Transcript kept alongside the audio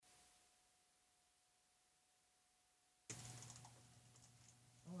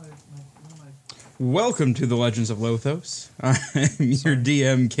Welcome to the Legends of Lothos. I'm your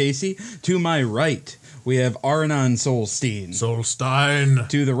DM, Casey. To my right, we have Arnon Solstein.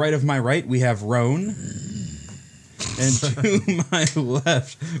 To the right of my right, we have Roan. And to my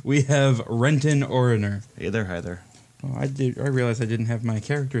left, we have Renton Oriner. Hey there, hi there. Oh, I realized I didn't have my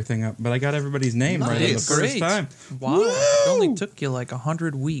character thing up, but I got everybody's name right the first time. Wow. Woo! It only took you like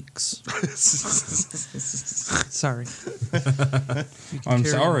 100 weeks. Sorry. I'm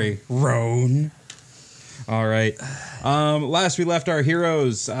sorry, Roan. All right. Last we left our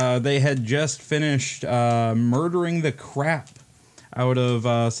heroes, they had just finished murdering the crap out of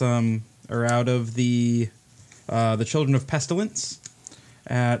the Children of Pestilence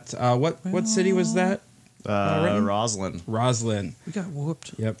at what city was that? Roslyn. We got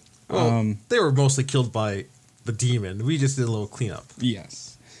whooped. Yep. Well, they were mostly killed by the demon. We just did a little cleanup.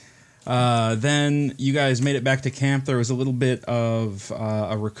 Yes. Then you guys made it back to camp. There was a little bit of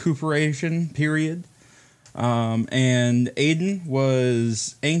a recuperation period. And Aiden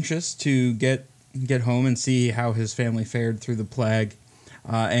was anxious to get home and see how his family fared through the plague.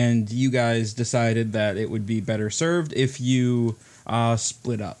 And you guys decided that it would be better served if you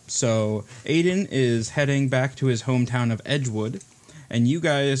split up. So Aiden is heading back to his hometown of Edgewood, and you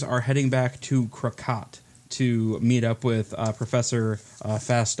guys are heading back to Krakot to meet up with Professor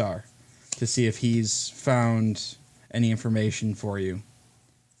Fastar to see if he's found any information for you.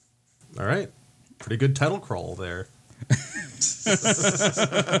 All right. Pretty good title crawl there.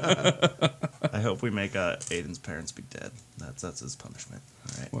 I hope we make Aiden's parents be dead. That's his punishment.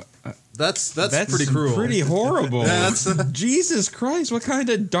 All right. What, That's pretty cruel. Pretty horrible. That's Jesus Christ! What kind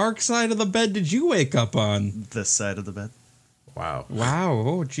of dark side of the bed did you wake up on? This side of the bed. wow. Wow.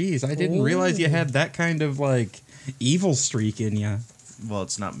 Oh, geez. I didn't realize you had that kind of evil streak in you. Well,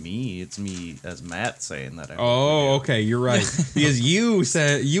 it's not me. It's me as Matt saying that. Oh, okay. You're right. Because you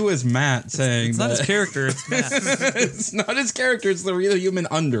as Matt saying It's not his character, it's Matt. it's not his character. It's the real human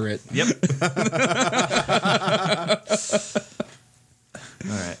under it. Yep. All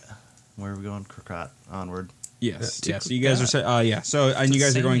right. Where are we going? Krakot. Onward. Yes. Yes. You guys are So and you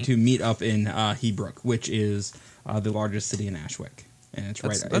guys are going to meet up in Heabrook, which is the largest city in Ashwick, and it's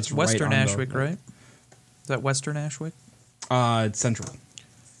That's it's Western right on Ashwick, right? Is that Western Ashwick? It's central.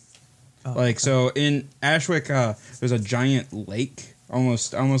 Oh, okay. So in Ashwick, there's a giant lake,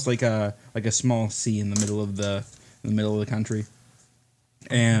 almost like a small sea in the middle of the country,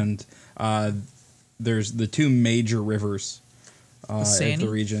 and there's the two major rivers of the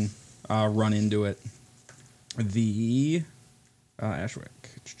region run into it. The Ashwick,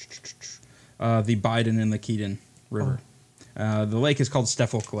 the Biden and the Keaton River. The lake is called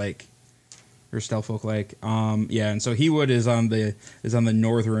Stelfolk Lake. Or Stelfolk Lake, and so Hewood is on the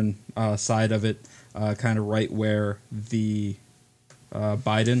northern side of it, kind of right where the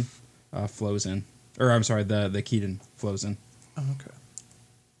Biden flows in, or I'm sorry, the Keaton flows in. Oh,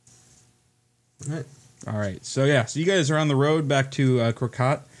 okay. All right, so you guys are on the road back to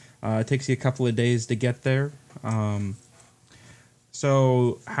Krakot. It takes you a couple of days to get there.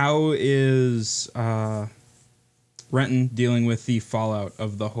 So how is Renton dealing with the fallout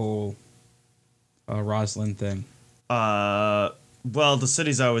of the whole Roslyn thing? Well, the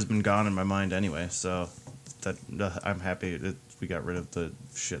city's always been gone in my mind anyway, so that I'm happy that we got rid of the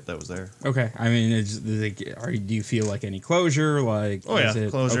shit that was there. Okay, I mean, do you feel like any closure?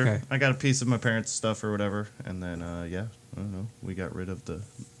 Closure. Okay. I got a piece of my parents' stuff or whatever, and then I don't know, we got rid of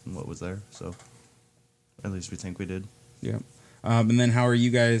what was there. So at least we think we did. Yeah. And then how are you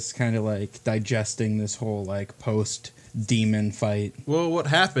guys kind of digesting this whole post demon fight? Well, what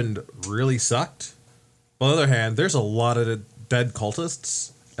happened really sucked. On the other hand, there's a lot of dead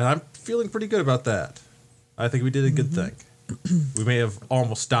cultists, and I'm feeling pretty good about that. I think we did a good thing. We may have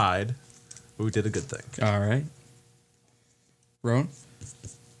almost died, but we did a good thing. All right. Roan?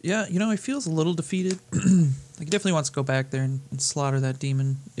 Yeah, he feels a little defeated. He definitely wants to go back there and slaughter that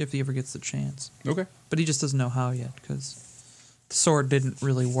demon if he ever gets the chance. Okay. But he just doesn't know how yet, because the sword didn't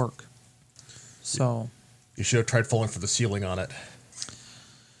really work. So... You should have tried falling for the ceiling on it.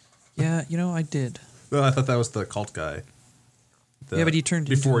 Yeah, I did. Well, I thought that was the cult guy. Yeah, but he turned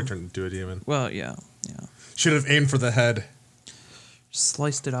before into... he turned into a demon. Well, yeah. Should have aimed for the head.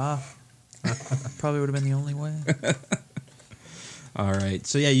 Sliced it off. Probably would have been the only way. All right.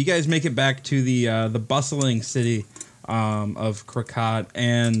 So you guys make it back to the bustling city of Krakot,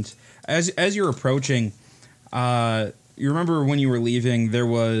 and as you're approaching, you remember when you were leaving, there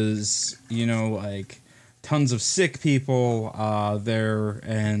was tons of sick people there,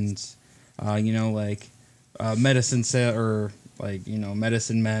 and medicine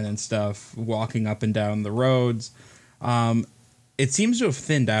medicine men and stuff walking up and down the roads. Aiden it seems to have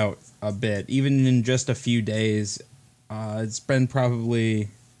thinned out a bit, even in just a few days. It's been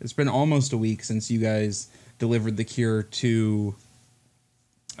almost a week since you guys delivered the cure to.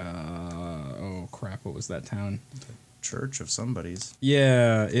 Oh crap! What was that town? Church of somebody's.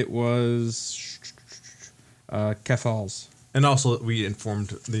 Yeah, it was Kefals. And also, we informed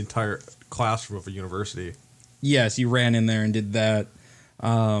the entire classroom of a university. Yes, you ran in there and did that.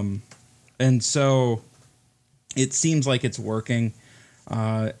 And so it seems like it's working.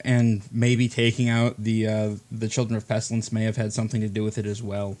 And maybe taking out the Children of Pestilence may have had something to do with it as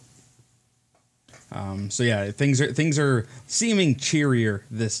well. So yeah, things are seeming cheerier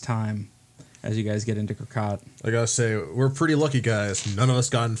this time as you guys get into Krakat. I gotta say, we're pretty lucky, guys. None of us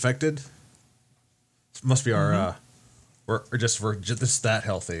got infected. This must be our, we're just that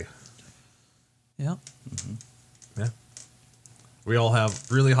healthy. Yeah. Yeah. We all have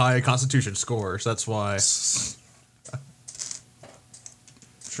really high constitution scores. That's why.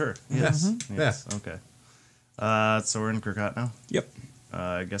 Sure. Yeah. Yes. Okay. So we're in Krakat now. Yep.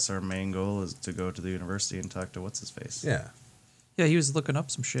 I guess our main goal is to go to the university and talk to what's his face. Yeah. Yeah, he was looking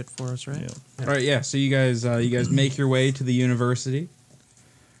up some shit for us, right? Yeah. All right. Yeah. So you guys make your way to the university,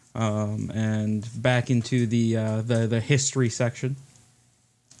 and back into the history section.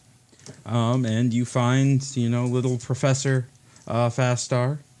 And you find little Professor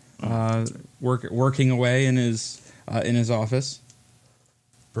Fastar working away in his office.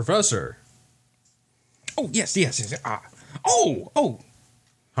 Professor. Oh yes. Oh.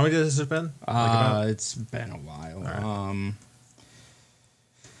 How many days has it been? It's been a while. Right.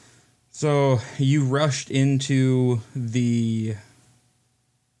 So you rushed into the.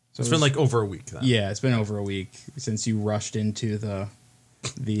 So it's been like over a week. Then. Yeah, it's been over a week since you rushed into the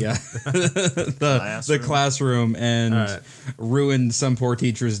classroom and ruined some poor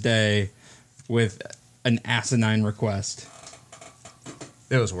teacher's day with an asinine request.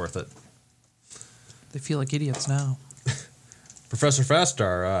 It was worth it. They feel like idiots now. Professor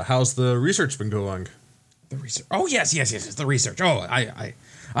Fastar, how's the research been going? The research. Oh yes, the research. Oh,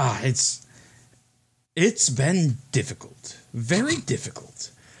 it's been difficult, very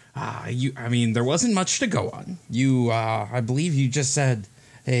difficult. There wasn't much to go on. I believe you just said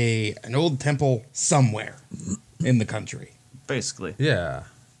an old temple somewhere in the country. Basically. Yeah,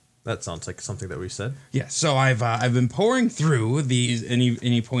 that sounds like something that we said. Yeah. So I've been pouring through these, and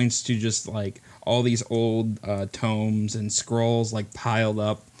he points to just like all these old tomes and scrolls like piled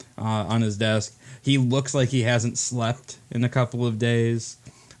up on his desk. He looks like he hasn't slept in a couple of days.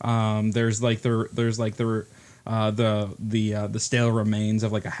 There's the stale remains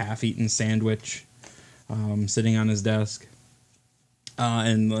of like a half-eaten sandwich sitting on his desk.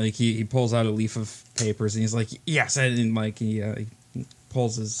 And like he pulls out a leaf of papers and he's like, yes, and like he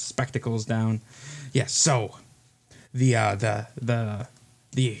pulls his spectacles down. Yes, so the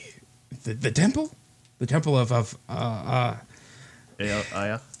temple of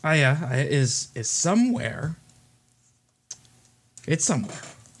Aya is somewhere. It's somewhere.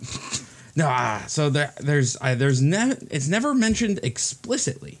 No, so it's never mentioned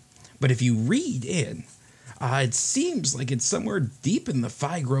explicitly, but if you read in, it seems like it's somewhere deep in the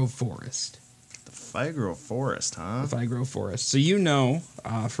Figrove Forest. The Figrove Forest, huh? The Figrove Forest. So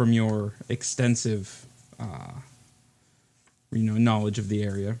from your extensive, knowledge of the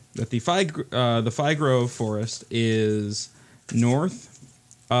area that the Figrove Forest is north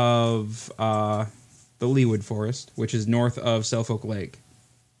of the Leawood Forest, which is north of Selfolk Lake.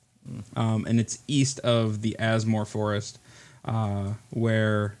 And it's east of the Asmore Forest,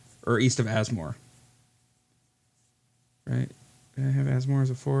 east of Asmore. Right? Did I have Asmore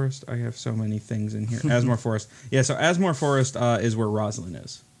as a forest? I have so many things in here. Asmore Forest. Yeah, so Asmore Forest is where Roslyn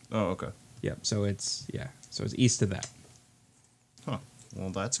is. Oh, okay. Yep, so it's east of that. Huh.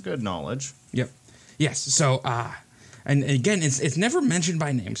 Well, that's good knowledge. Yep. Yes, so and again, it's never mentioned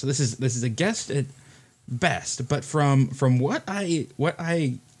by name, so this is a guess at best, but from what I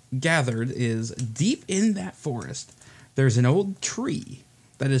gathered is deep in that forest there's an old tree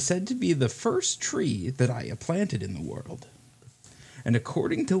that is said to be the first tree that I planted in the world. And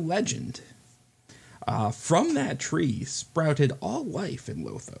according to legend, from that tree sprouted all life in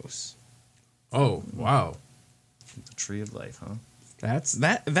Lothos. Oh, wow. The tree of life, huh?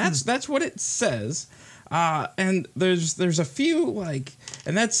 That's what it says. And there's a few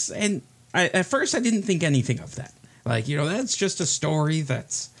at first I didn't think anything of that. That's just a story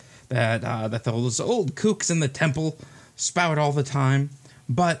that those old kooks in the temple spout all the time.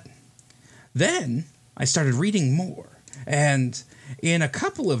 But then I started reading more, and in a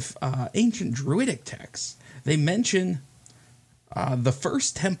couple of ancient druidic texts, they mention the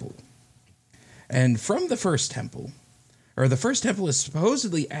first temple. And from the first temple, or the first temple is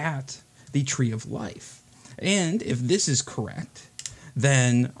supposedly at the Tree of Life. And if this is correct,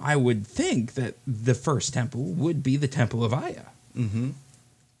 then I would think that the first temple would be the Temple of Aya.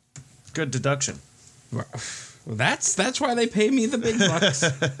 Good deduction. Well, that's why they pay me the big bucks.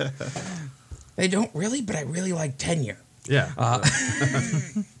 They don't really, but I really like tenure. Yeah.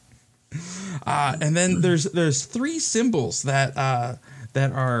 And then there's three symbols that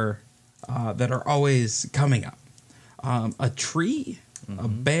are always coming up: a tree, a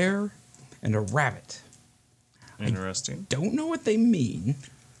bear, and a rabbit. Interesting. Don't know what they mean,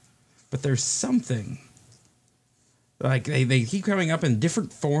 but there's something. Like they keep coming up in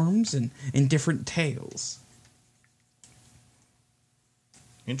different forms and in different tales.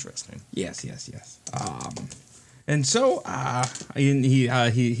 Interesting. Yes. And so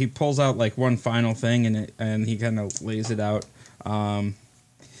he pulls out like one final thing and he kind of lays it out. And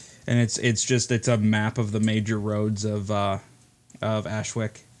it's a map of the major roads of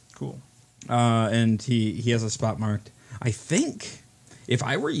Ashwick. Cool. And he has a spot marked. I think if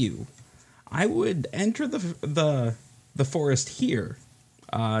I were you, I would enter the forest here,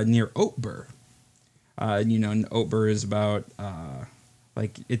 near Oatbur. And Oatbur is about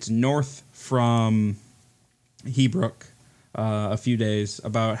it's north from Heabrook, a few days,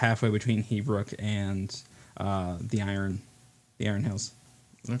 about halfway between Heabrook and the Iron Hills.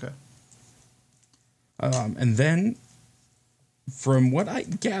 Okay. And then, from what I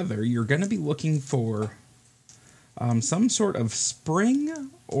gather, you're going to be looking for some sort of spring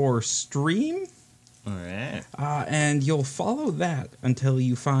or stream. All right. And you'll follow that until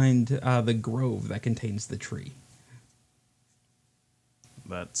you find the grove that contains the tree.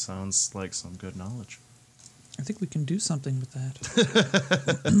 That sounds like some good knowledge. I think we can do something with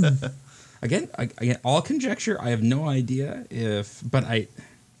that. Again, all conjecture. I have no idea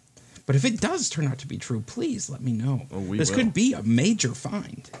but if it does turn out to be true, please let me know. Oh, This could be a major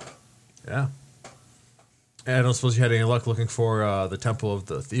find. Yeah. And I don't suppose you had any luck looking for the Temple of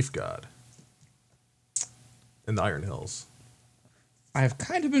the Thief God in the Iron Hills. I've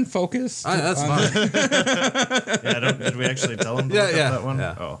kind of been focused. That's on fine. Yeah, did we actually tell him to Yeah, look yeah, up that one?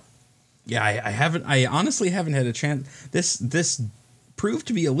 yeah. Oh. Yeah, I haven't. I honestly haven't had a chance. This proved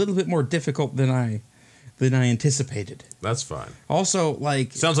to be a little bit more difficult than I anticipated. That's fine. Also,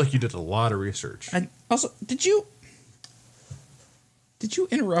 Sounds like you did a lot of research. and also, did you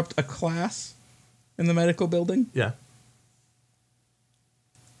interrupt a class in the medical building? Yeah.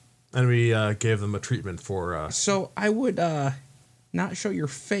 And we gave them a treatment for... So I would not show your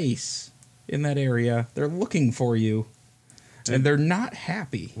face in that area. They're looking for you, and they're not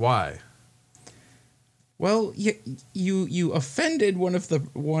happy. Why? Well, you offended one of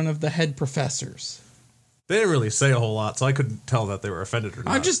the head professors. They didn't really say a whole lot, so I couldn't tell that they were offended or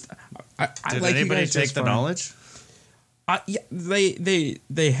not. I Did like you anybody guys take just the fine. knowledge? Yeah,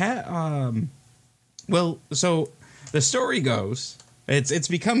 they had well, so the story goes, it's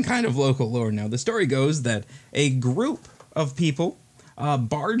become kind of local lore now. The story goes that a group of people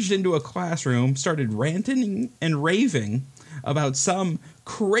barged into a classroom, started ranting and raving about some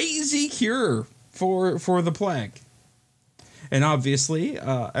crazy cure for the plague. And obviously,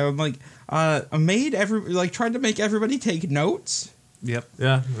 tried to make everybody take notes. Yep.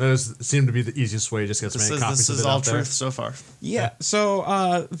 Yeah, that seemed to be the easiest way. Just get as many copies This of is it all out there. truth so far. Yeah.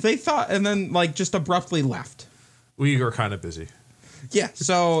 So they thought, and then just abruptly left. We were kind of busy. Yeah.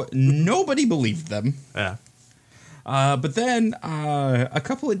 So nobody believed them. Yeah. But then a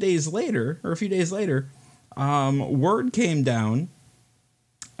couple of days later, or a few days later, word came down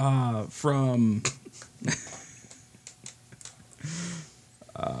from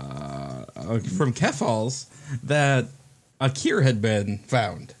Kefals that a cure had been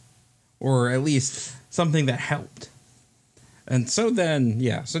found, or at least something that helped. And so then,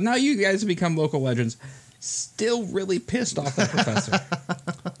 yeah. So now you guys have become local legends. Still really pissed off that professor.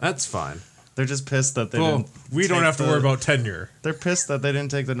 That's fine. They're just pissed that they Well, didn't. we don't take have to worry about tenure. They're pissed that they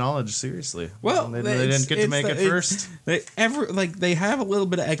didn't take the knowledge seriously. Well, they didn't get to make it first. They have a little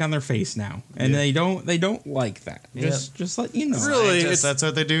bit of egg on their face now, and they don't like that. Just let you know. Really, Scientists, that's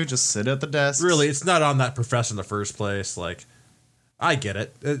what they do. Just sit at the desk. Really, it's not on that professor in the first place. I get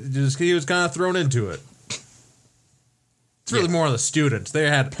it. He was kind of thrown into it. It's really more on the students. They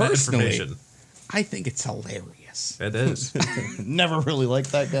had that Personally, information. I think it's hilarious. It is. Never really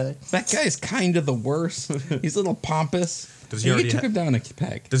liked that guy. That guy's kind of the worst. He's a little pompous. Does he You already took him down a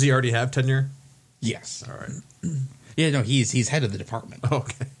peg. Does he already have tenure? Yes. All right. Yeah, no, he's head of the department.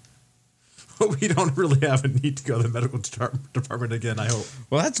 Okay. But we don't really have a need to go to the medical department again, I hope.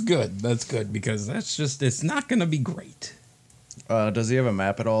 Well, that's good. That's good because it's not going to be great. Does he have a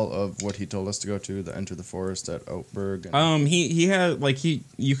map at all of what he told us to go to? The enter the forest at Oatberg. He had like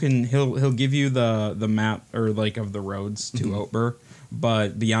he'll give you the map or like of the roads to Oatberg,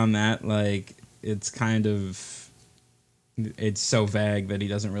 but beyond that, like it's so vague that he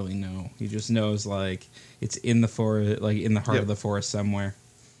doesn't really know. He just knows like it's in the forest, like in the heart of the forest somewhere.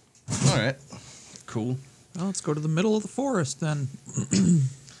 All right, cool. Well, let's go to the middle of the forest then.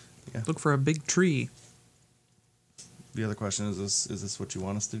 Yeah. Look for a big tree. The other question is this what you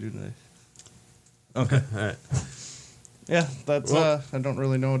want us to do today? Okay. All right. Yeah, that's. Well, I don't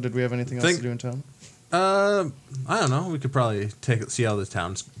really know. Did we have anything else to do in town? I don't know. We could probably see how the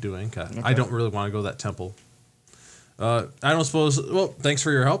town's doing. I don't really want to go to that temple. I don't suppose. Well, thanks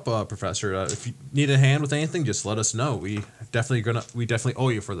for your help, Professor. If you need a hand with anything, just let us know. We definitely owe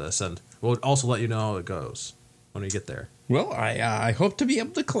you for this, and we'll also let you know how it goes when we get there. Well, I hope to be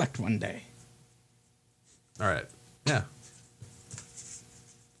able to collect one day. All right. Yeah.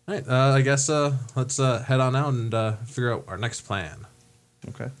 All right. I guess let's head on out and figure out our next plan.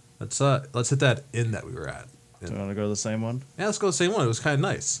 Okay. Let's hit that inn that we were at. Do you want to go to the same one? Yeah, let's go to the same one. It was kind of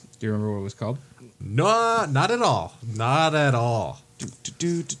nice. Do you remember what it was called? No, not at all. Not at all. It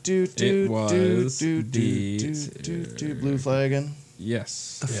was Blue Flagon.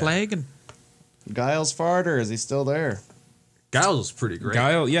 Yes. The flagon. Giles Farter, is he still there? Giles was pretty great.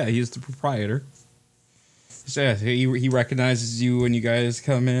 Guile, yeah, he's the proprietor. So yeah, he recognizes you when you guys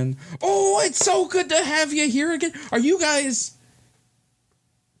come in. Oh, it's so good to have you here again. Are you guys...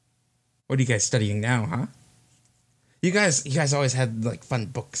 What are you guys studying now, huh? You guys always had like fun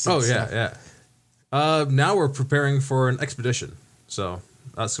books. And stuff. Yeah. Now we're preparing for an expedition, so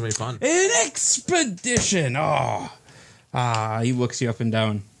that's gonna be fun. An expedition. Oh, he looks you up and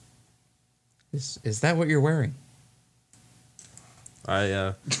down. Is that what you're wearing?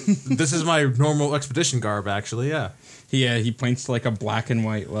 This is my normal expedition garb, actually. Yeah. He points to like a black and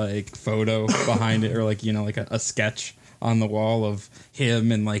white like photo behind it, or like like a sketch on the wall of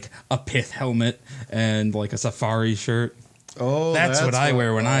him in like a pith helmet and like a safari shirt. Oh, that's what I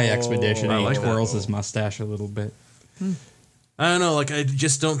wear when I expedition. I He like that. twirls his mustache a little bit. I don't know. Like, I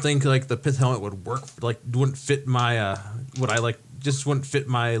just don't think like the pith helmet would work. Like, wouldn't fit my what I like. Just wouldn't fit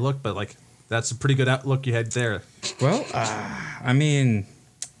my look. But like, that's a pretty good look you had there. Well, I mean,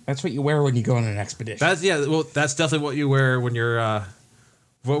 that's what you wear when you go on an expedition. That's that's definitely what you wear when you're.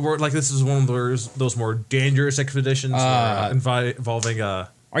 Like this is one of those more dangerous expeditions involving.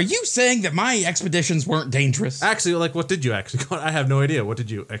 Are you saying that my expeditions weren't dangerous? Actually, like, what did you actually? I have no idea. What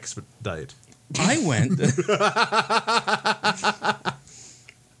did you expedite? I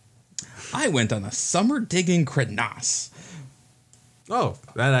went on a summer digging crenasse. Oh,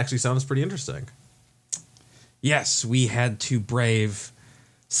 that actually sounds pretty interesting. Yes, we had to brave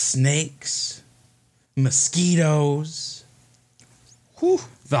snakes, mosquitoes,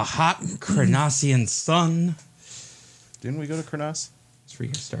 the hot Crenassian sun. Didn't we go to Krenas? That's where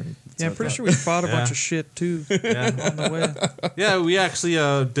you started. Yeah, I'm pretty sure we fought a Yeah. bunch of shit too Yeah. on the way. Yeah, we actually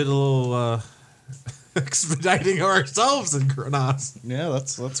did a little expediting ourselves in Kronos. Yeah,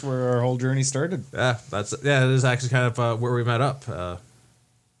 that's where our whole journey started. Yeah, it is actually kind of where we met up.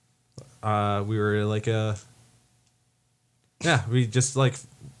 We were like we just like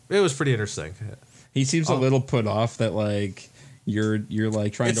it was pretty interesting. He seems a little put off that like you're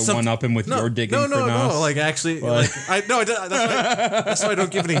like trying to one up him with your digging. No. Like actually, that's why I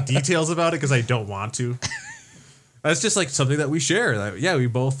don't give any details about it because I don't want to. That's just like something that we share. Like, yeah, we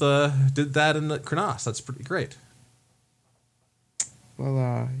both did that in Kronos. That's pretty great.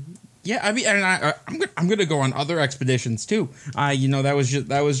 Well, yeah. I mean, and I'm gonna go on other expeditions too. That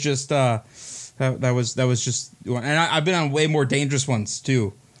was just, and I've been on way more dangerous ones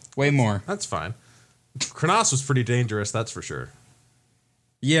too, way more. That's fine. Kronos was pretty dangerous, that's for sure.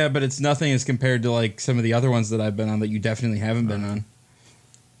 Yeah, but it's nothing as compared to like some of the other ones that I've been on that you definitely haven't been on.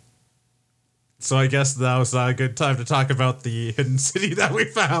 So I guess that was a good time to talk about the hidden city that we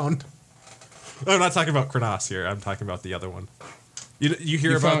found. I'm not talking about Kronos here. I'm talking about the other one. You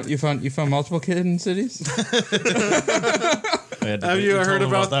found multiple hidden cities? Have you heard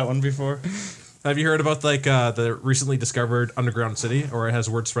about that one before? Have you heard about like the recently discovered underground city, or has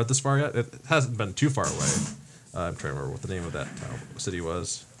word spread this far yet? It hasn't been too far away. I'm trying to remember what the name of that city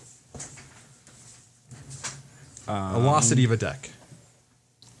was. A lost city of a deck.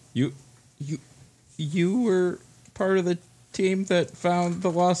 You were part of the team that found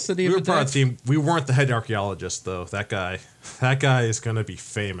the lost city of We a were part deck? of the team. We weren't the head archaeologist though. That guy is gonna be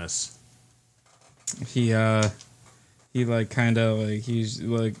famous. He like kind of like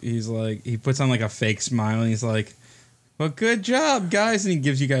he puts on like a fake smile and he's like, well, good job, guys, and he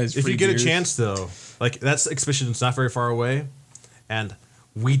gives you guys If free you get beers. a chance though, like that's expedition's not very far away. and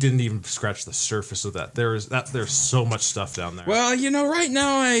we didn't even scratch the surface of that. There's so much stuff down there. Well, right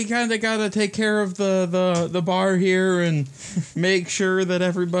now I kind of got to take care of the bar here and make sure that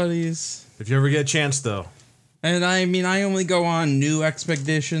everybody's... If you ever get a chance, though. And I mean, I only go on new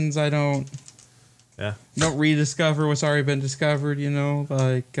expeditions. I don't rediscover what's already been discovered,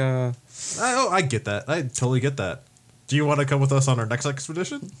 like... I get that. I totally get that. Do you want to come with us on our next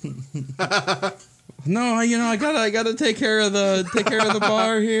expedition? No, I gotta take care of the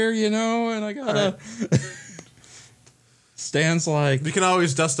bar here, and I gotta. Right. Stan's like, you can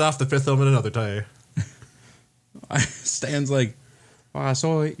always dust off the fifth helmet another day. Stan's like, wow,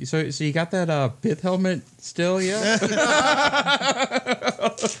 so you got that pith helmet still, yeah?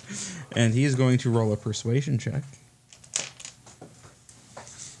 And he's going to roll a persuasion check.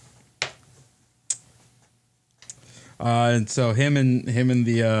 And so him and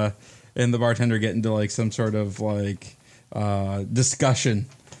the bartender get into like some sort of like discussion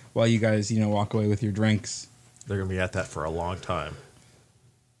while you guys walk away with your drinks. They're gonna be at that for a long time.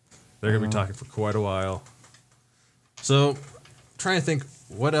 They're gonna be talking for quite a while. So, trying to think,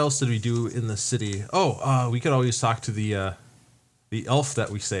 what else did we do in the city? Oh, we could always talk to the elf that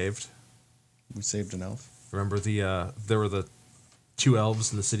we saved. We saved an elf. Remember there were the 2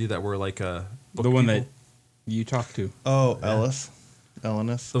 elves in the city that were like the one that you talked to. Oh, yeah.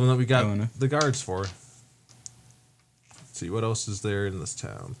 Elenith. The one that we got the guards for. Let's see, what else is there in this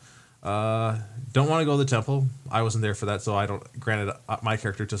town? Don't want to go to the temple. I wasn't there for that, so I don't. Granted, my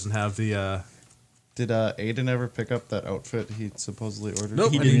character doesn't have the. Did Aiden ever pick up that outfit he supposedly ordered?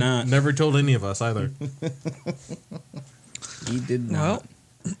 Nope, he did not. Never told any of us either. He did not.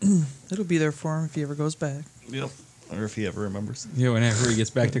 Well, it'll be there for him if he ever goes back. Yep. Or if he ever remembers. Yeah, whenever he gets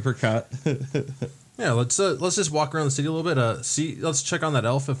back to Kirkcott. Yeah, let's just walk around the city a little bit. Let's check on that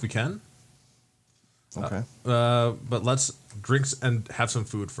elf if we can. Okay. But let's drinks and have some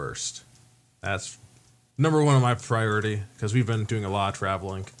food first. That's number one on my priority because we've been doing a lot of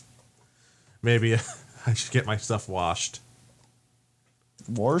traveling. Maybe I should get my stuff washed.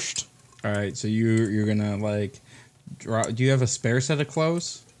 Washed? All right, so you're gonna like, do you have a spare set of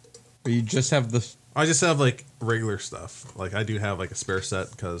clothes, or you just have the? I just have like regular stuff. Like I do have like a spare set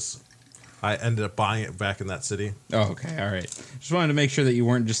because I ended up buying it back in that city. Oh, okay, all right. Just wanted to make sure that you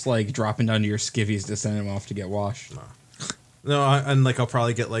weren't just like dropping down to your skivvies to send them off to get washed. No, I'll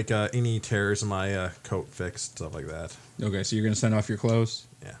probably get like any tears in my coat fixed, stuff like that. Okay, so you're gonna send off your clothes.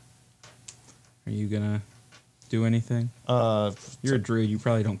 Yeah. Are you gonna do anything? You're a druid. You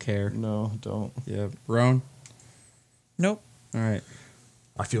probably don't care. No, don't. Yeah, Roan. Nope. All right.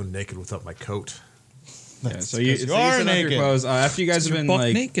 I feel naked without my coat. Yeah, so you are send off naked. your clothes. After you guys have been buck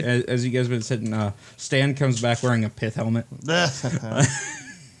like, naked. as you guys have been sitting, Stan comes back wearing a pith helmet. What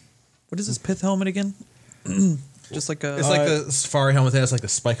is this pith helmet again? Just like a. It's like the safari helmet that has like the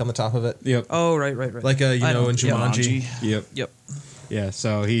spike on the top of it. Yep. Oh, right. Like in I know. Jumanji. Yep. Yep. Yeah.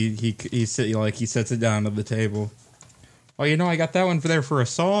 So he sets it down at the table. Oh, I got that one there for a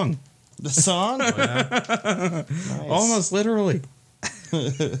song. The song? Oh, yeah. Nice. Almost literally.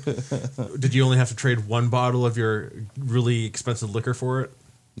 Did you only have to trade one bottle of your really expensive liquor for it?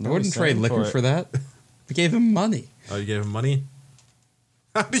 I wouldn't trade liquor for that. I gave him money. Oh, you gave him money?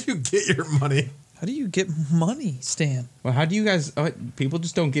 How do you get your money? How do you get money, Stan? Well, how do you guys? People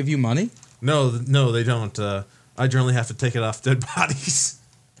just don't give you money? No, they don't. I generally have to take it off dead bodies.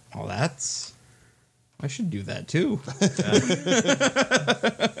 Oh, I should do that too.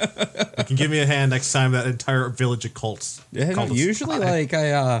 You can give me a hand next time that entire village of cults. Yeah, no, usually like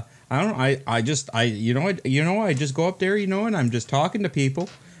I just go up there, and I'm just talking to people,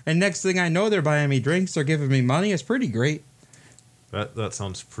 and next thing I know, they're buying me drinks, they're giving me money. It's pretty great. That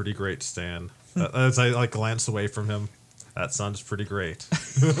sounds pretty great, Stan. As I like glance away from him, that sounds pretty great.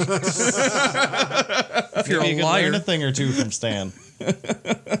 If you're Maybe a you could liar. learn a thing or two from Stan.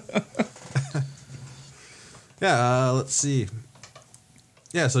 Yeah, let's see.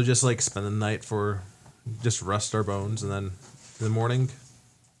 Yeah, so just like spend the night just rest our bones, and then in the morning.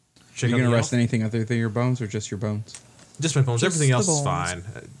 Are you gonna rest anything other than your bones, or just your bones? Just my bones. Just Everything the else is bones. fine.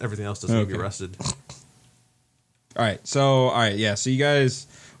 Everything else doesn't need to be Okay. rested. All right, yeah. So you guys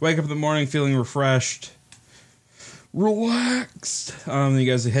wake up in the morning feeling refreshed, relaxed. You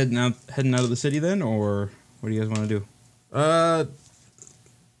guys are heading out of the city then, or what do you guys want to do?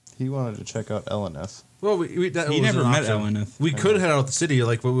 He wanted to check out Elenith. Well, that He was never an met option. Elenith. We could head out the city,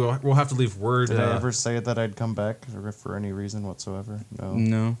 like, but we'll have to leave word. Did I ever say that I'd come back for any reason whatsoever? No.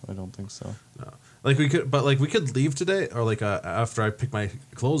 No. I don't think so. No. Like we could leave today, or like after I pick my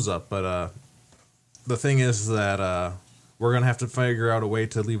clothes up. But the thing is that we're gonna have to figure out a way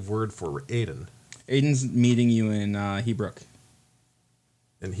to leave word for Aiden. Aiden's meeting you in Heabrook.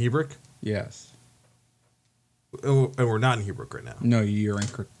 In Heabrook? Yes. Oh, and we're not in Heabrook right now. No, you're in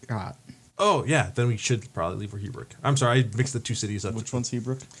Kirkcot. Oh, yeah. Then we should probably leave for Heabrook. I'm sorry. I mixed the two cities up. Which one's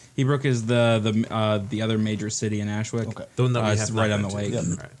Heabrook? Heabrook is the other major city in Ashwick. Okay. The one that we it's have right not on the been lake. to.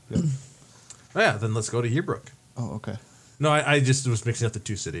 All right. Yep. Oh, yeah, then let's go to Heabrook. Oh, okay. No, I just was mixing up the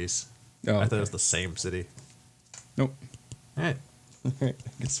two cities. Oh, I thought okay. it was the same city. Nope. All right. All right.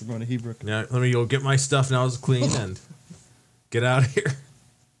 I guess we're going to Heabrook. Yeah, let me go get my stuff now it's clean and get out of here.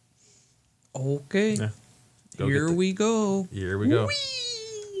 Okay. Yeah. Go Here get the- we go. Here we go.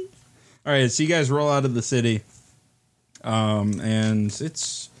 All right, so you guys roll out of the city, and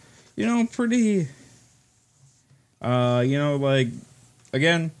it's, pretty, like,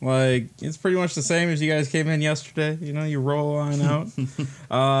 again, like, it's pretty much the same as you guys came in yesterday. You roll on out,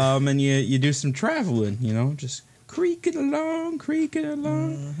 and you do some traveling, just creaking along.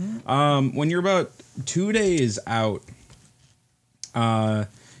 When you're about 2 days out,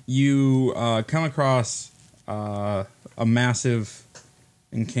 you come across a massive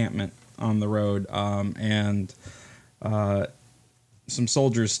encampment on the road, and some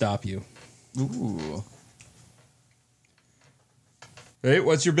soldiers stop you. Ooh. Hey,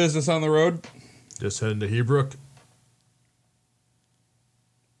 what's your business on the road? Just heading to Heabrook.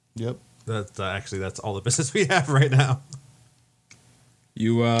 Yep. That's that's all the business we have right now.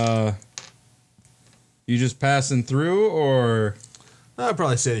 You just passing through, or I'll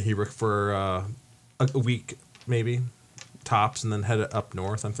probably stay in Heabrook for a week, maybe, tops, and then head up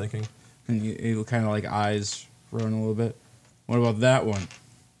north, I'm thinking. and you kind of like eyes rolling a little bit. What about that one?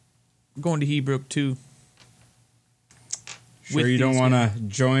 I'm going to Heabrook too. Sure, With you don't these want to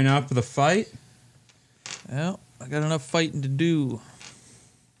join up the fight? Well, I got enough fighting to do.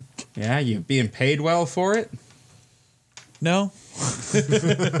 Yeah, you being paid well for it? No.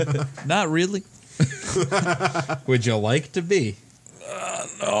 Not really. Would you like to be?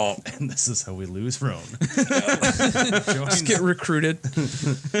 No. And this is how we lose Roan. Just get recruited.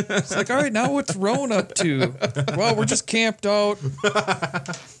 It's like, all right, now what's Roan up to? Well, we're just camped out.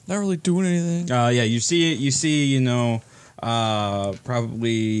 Not really doing anything. Yeah, you see,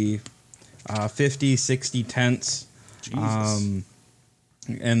 probably 50, 60 tents. Jesus.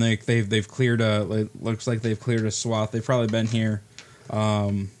 And they've cleared looks like they've cleared a swath. They've probably been here,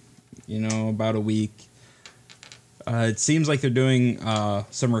 about a week. It seems like they're doing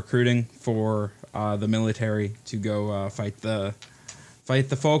some recruiting for the military to go fight the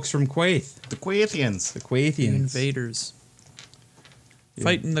folks from Quaith, The Quathians. the Quaithians. Invaders.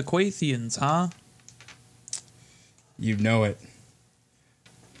 Fighting the Quathians, huh? You know it.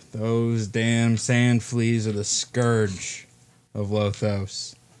 Those damn sand fleas are the scourge of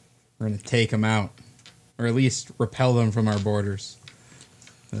Lothos. We're gonna take them out, or at least repel them from our borders.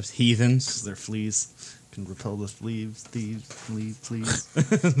 Those heathens. Because their fleas can repel the fleas. Thieves, fleas.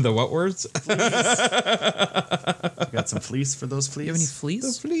 The what words? Got some fleece for those fleas? You have any The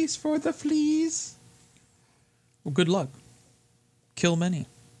fleas? fleas for the fleas. Well, good luck. Kill many.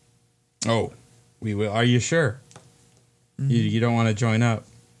 Oh, we will. Are you sure? You don't want to join up?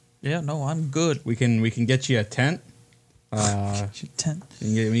 Yeah, no, I'm good. We can get you a tent. Get your tent.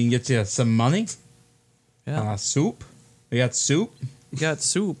 We can get you some money. Yeah. Soup. We got soup. You got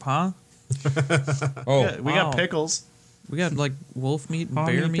soup, huh? Oh, Yeah, we Wow. got pickles. We got like wolf meat and how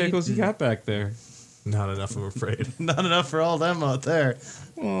bear many meat. pickles you got back there? Not enough, I'm afraid. Not enough for all them out there.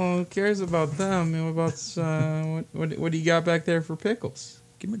 Well, who cares about them? What about what do you got back there for pickles?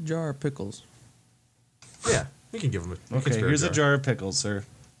 Give me a jar of pickles. Yeah, we can give him a Okay, here's a jar of pickles, sir.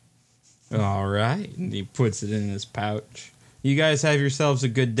 All right, and he puts it in his pouch. You guys have yourselves a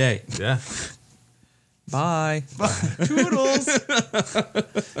good day. Yeah. Bye. Toodles.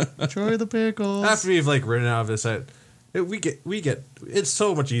 Enjoy the pickles. After we've ridden out of this, we get. It's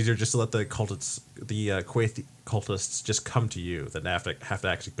so much easier just to let the cultists, the Quaith cultists, just come to you than have to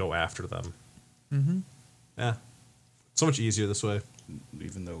actually go after them. Mm-hmm. Yeah, so much easier this way.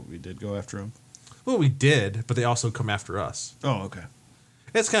 Even though we did go after him. Well, we did, but they also come after us. Oh, okay.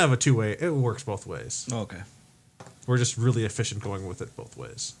 It's kind of a two-way. It works both ways. Oh, okay. We're just really efficient going with it both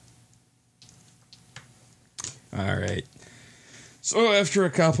ways. All right. So after a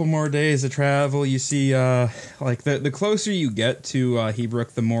couple more days of travel, you see, the closer you get to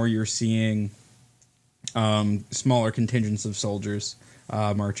Heabrook, the more you're seeing smaller contingents of soldiers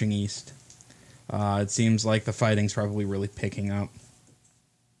marching east. It seems like the fighting's probably really picking up.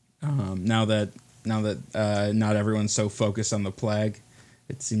 Now that not everyone's so focused on the plague,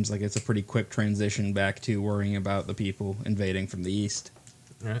 it seems like it's a pretty quick transition back to worrying about the people invading from the east.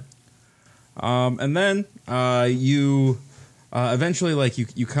 All right. And then you eventually,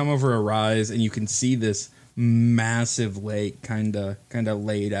 you come over a rise and you can see this massive lake kind of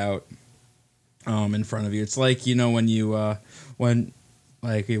laid out in front of you. It's like, you know, when you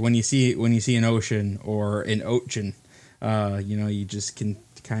see an ocean or an ocean, you know, you just can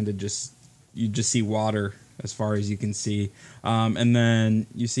you just see water as far as you can see. And then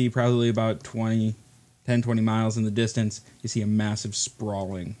you see probably about 20 miles in the distance, you see a massive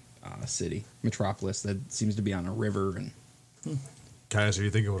sprawling city, metropolis that seems to be on a river. And Guys, are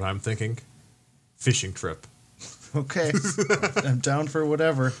you thinking what I'm thinking? Fishing trip. Okay. I'm down for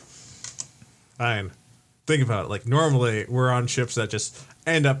whatever. Fine. Think about it. Like, normally we're on ships that just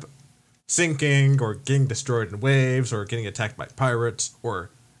end up sinking or getting destroyed in waves or getting attacked by pirates or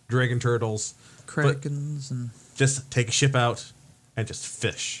dragon turtles. Krakens and Just take a ship out and just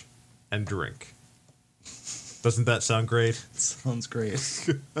fish and drink. Doesn't that sound great? Sounds great.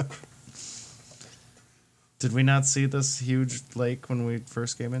 Did we not see this huge lake when we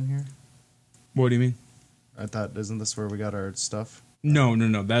first came in here? what do you mean? I thought, isn't this where we got our stuff? No.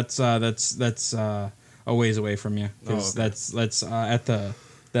 That's a ways away from you. 'Cause okay. that's at the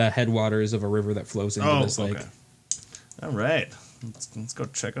headwaters of a river that flows into this lake. okay. All right. Let's go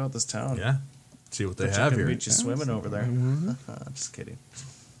check out this town. Yeah. See what they Bet have you can here. beat you swimming over there. Just kidding.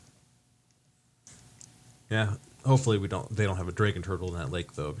 Yeah. Hopefully they don't have a dragon turtle in that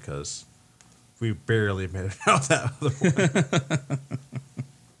lake though, because we barely made it out that other one.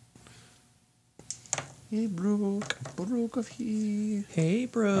 Heabrook of He. hey,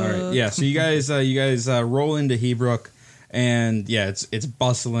 bro. All right, yeah. So you guys roll into Heabrook, and yeah, it's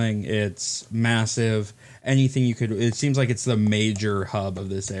bustling, it's massive. Anything you could. It seems like it's the major hub of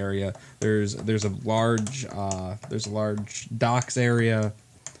this area. There's a large docks area.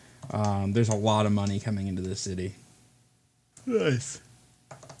 There's a lot of money coming into this city. Nice.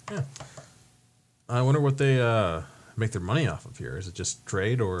 I wonder what they make their money off of here. Is it just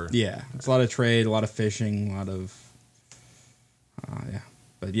trade or? Yeah, it's a lot of trade, a lot of fishing, a lot of yeah.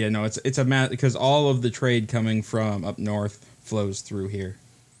 But yeah, no, it's a because all of the trade coming from up north flows through here.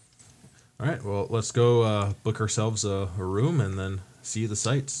 All right. Well, let's go book ourselves a room and then see the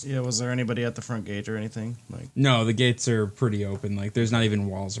sights. Yeah, was there anybody at the front gate or anything? Like, No, the gates are pretty open. Like, there's not even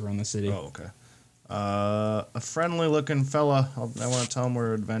walls around the city. oh, okay. A friendly-looking fella. I want to tell him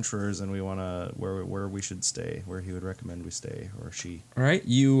we're adventurers and we want to where we should stay, where he would recommend we stay, or she. All right,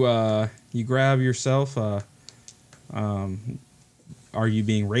 you grab yourself. Are you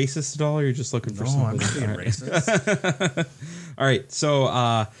being racist at all, or you're just looking for No, something? I'm not being All right. racist. All right,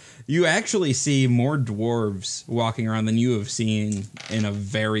 so you actually see more dwarves walking around than you have seen in a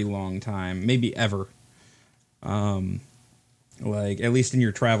very long time, maybe ever. Like, at least in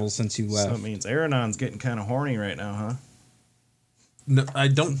your travels since you left. So it means Aeronon's getting kind of horny right now, huh? No, I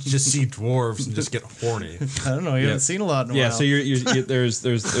don't just see dwarves and just get horny. I don't know. You haven't seen a lot in a Yeah, while. so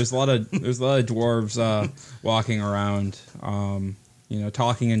there's a lot of dwarves walking around,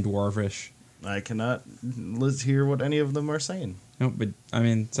 talking in dwarvish. I cannot hear what any of them are saying. No, but I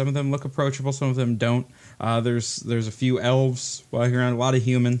mean, some of them look approachable, some of them don't. There's a few elves walking around, a lot of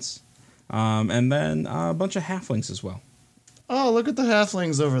humans, and then a bunch of halflings as well. Oh, look at the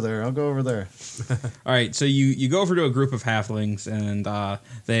halflings over there. I'll go over there. All right, so you go over to a group of halflings, and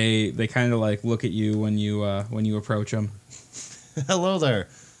they kind of like look at you when you approach them. Hello there.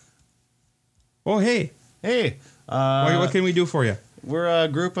 Oh, hey, Hey. what can we do for you? We're a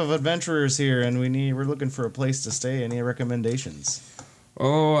group of adventurers here, and we're looking for a place to stay. Any recommendations?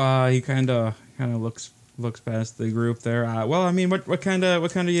 Oh, he kind of looks past the group there. Well, I mean, what kind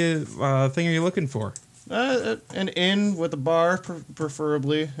of thing are you looking for? An inn with a bar,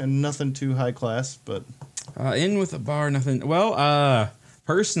 preferably, and nothing too high class. But Inn with a bar, nothing. Well,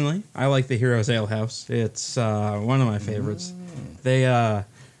 personally, I like the Heroes Ale House. It's one of my favorites.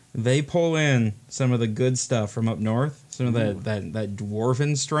 They pull in some of the good stuff from up north, some of that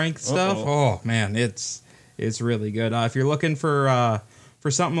dwarven strength stuff. Uh-oh. Oh man, it's really good. If you're looking for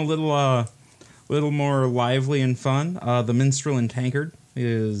something a little more lively and fun, the Minstrel and Tankard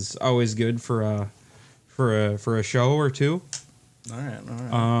is always good for a show or two. all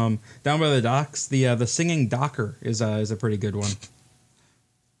right. Down by the docks, the Singing Docker is a pretty good one.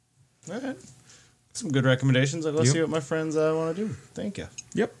 All right. Some good recommendations. Let's Yep. see what my friends want to do. Thank you.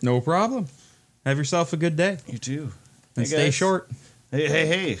 Yep, no problem. Have yourself a good day You too. and Hey, stay guys. short.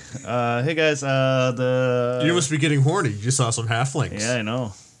 Hey. Hey guys. You must be getting horny. You just saw some halflings. Yeah, I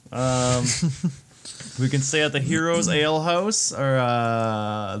know. We can stay at the Heroes Ale House,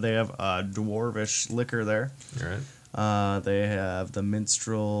 or they have dwarvish liquor there. All right. They have the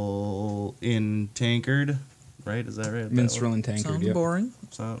Minstrel in Tankard, right? Is that right? Minstrel and Tankard. Sounds Yep. boring.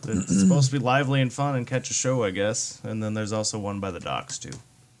 So it's supposed to be lively and fun and catch a show, I guess. And then there's also one by the docks too.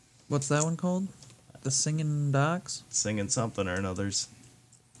 What's that one called? The singing dogs. Singing something or another's.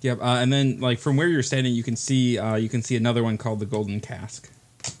 Yep. And then, like from where you're standing, you can see another one called the Golden Cask.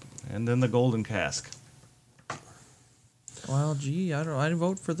 And then the Golden Cask. Well, gee, I didn't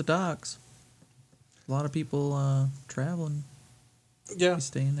vote for the docks. A lot of people traveling. Yeah.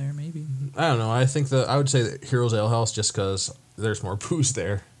 Staying there, maybe. I don't know. I think I would say that Heroes Ale House just because there's more booze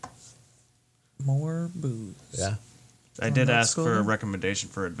there. More booze. Yeah. I did let's ask go for a there. recommendation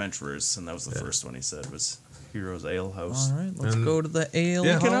for adventurers, and that was the first one he said was Heroes Ale House. All right, let's And- go to the ale.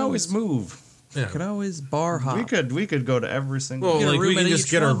 Yeah. We can house. always move. Yeah. Could always bar hop. We could go to every single. Well, Get a like we room can at just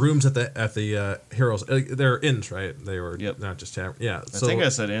each get our one? rooms at the Heroes. They're inns, right? They were Yep. not just tavern. Yeah. I So think I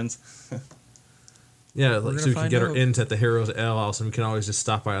said inns. yeah, We're like, gonna so we can find get our out. inns at the Heroes Ale House, and we can always just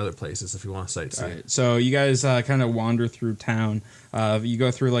stop by other places if you want to sightsee. All right. So you guys kind of wander through town. You go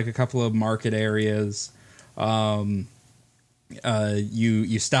through like a couple of market areas. You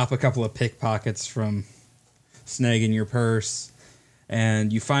stop a couple of pickpockets from snagging your purse,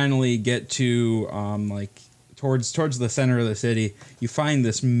 and you finally get to like towards the center of the city. You find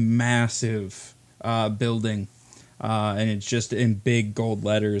this massive building, and it's just in big gold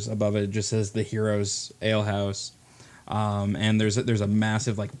letters above it. It just says the Heroes Ale House. And there's a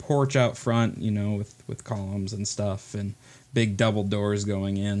massive like porch out front, you know, with columns and stuff, and big double doors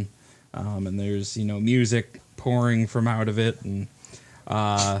going in. And there's, you know, music pouring from out of it, and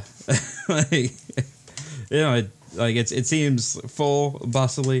like, you know, it seems full,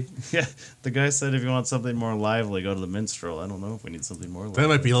 bustly. Yeah, the guy said if you want something more lively, go to the Minstrel. I don't know if we need something more lively. That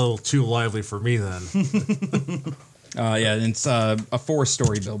might be a little too lively for me then. Yeah, and it's a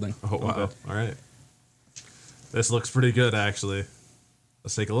 4-story building. Oh wow! All right, this looks pretty good actually.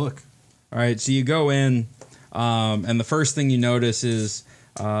 Let's take a look. All right, so you go in, and the first thing you notice is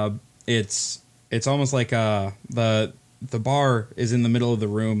it's almost like the bar is in the middle of the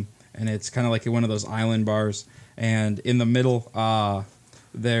room, and it's kind of like one of those island bars. And in the middle,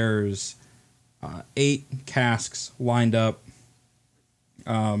 there's 8 casks lined up,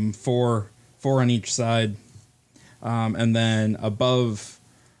 4 on each side, and then above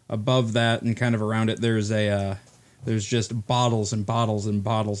that and kind of around it, there's just bottles and bottles and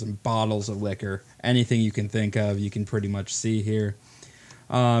bottles and bottles of liquor. Anything you can think of, you can pretty much see here.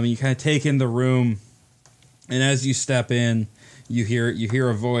 You kind of take in the room, and as you step in, you hear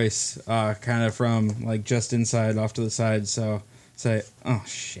a voice kind of from like just inside off to the side. So say, "Oh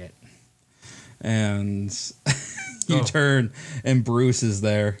shit," and you turn, and Bruce is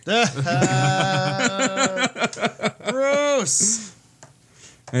there. Gross.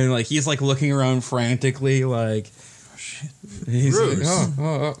 Oh, And like he's like looking around frantically, like he's Bruce.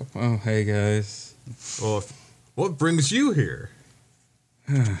 like, oh, hey guys. Well, what brings you here?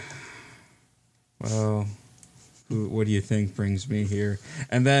 Well, what do you think brings me here?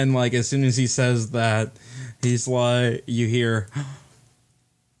 And then like as soon as he says that, he's like, you hear,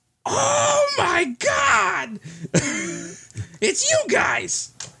 oh my god, it's you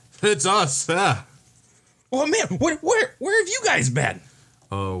guys. It's us. Yeah. Oh man, where have you guys been?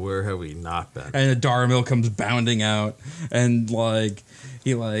 Oh, where have we not been? And a Darmil comes bounding out, and like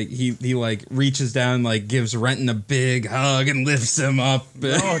he reaches down, like gives Renton a big hug and lifts him up.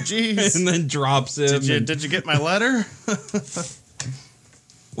 Oh jeez. And then drops him. Did you get my letter?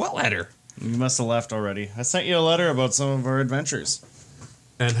 What letter? You must have left already. I sent you a letter about some of our adventures.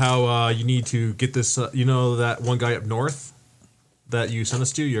 And how you need to get this. You know that one guy up north that you sent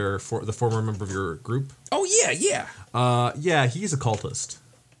us to, the former member of your group. Oh yeah. Yeah, he's a cultist.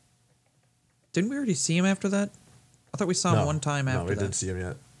 Didn't we already see him after that? I thought we saw him one time after No, we that. didn't see him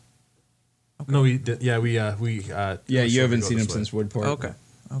yet. Okay. No, we did. Yeah, we. Yeah, you haven't seen him since Woodport. Okay.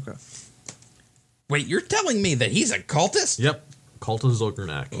 Wait, you're telling me that he's a cultist? Yep, cultist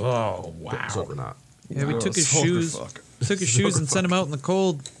Zolgranak. Oh wow. Zolgranak. Yeah, we took his Soldier shoes, fuck. and sent him out in the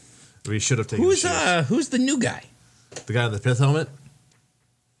cold. We should have taken. Who's shoes. who's the new guy? The guy in the pith helmet?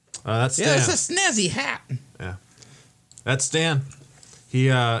 That's Stan. Yeah, it's a snazzy hat. Yeah, that's Stan. He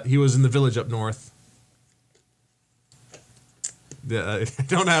was in the village up north. Yeah, I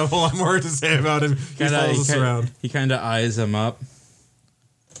don't have a whole lot more to say about him. He follows us around. He kind of eyes him up.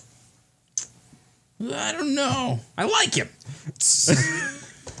 I don't know. I like him.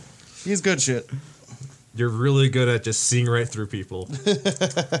 He's good shit. You're really good at just seeing right through people.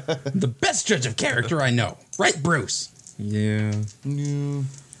 The best judge of character I know. Right, Bruce? Yeah.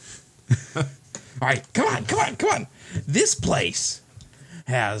 All right, come on. This place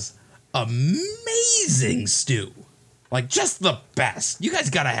has amazing stew. Like, just the best. You guys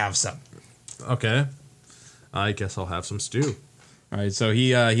gotta have some. Okay, I guess I'll have some stew. All right, so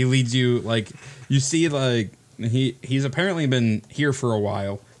he leads you, like, you see, like, he's apparently been here for a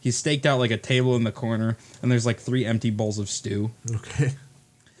while. he's staked out like a table in the corner, and there's like 3 empty bowls of stew. Okay.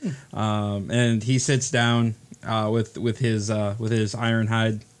 And he sits down with his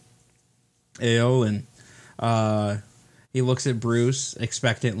ironhide ale, and he looks at Bruce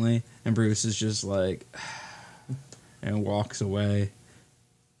expectantly, and Bruce is just like, and walks away,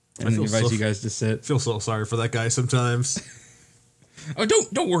 and feel invites so- you guys to sit. Feel so sorry for that guy sometimes. Oh,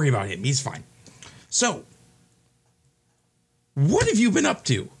 don't worry about him. He's fine. So, what have you been up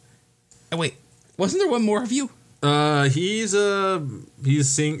to? Oh, wait, wasn't there one more of you? He's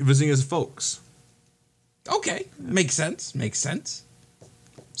visiting his folks. Okay, makes sense.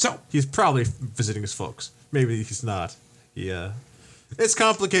 So, He's probably visiting his folks. Maybe he's not. Yeah. It's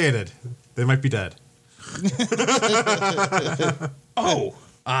complicated. They might be dead. oh,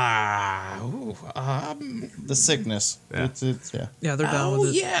 The sickness. Yeah. It's yeah. Yeah, they're down with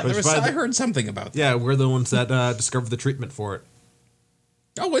it. yeah, Which by I the- heard something about that. Yeah, we're the ones that discovered the treatment for it.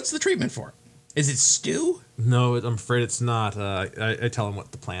 Oh, what's the treatment for it? Is it stew? No, I'm afraid it's not. I tell him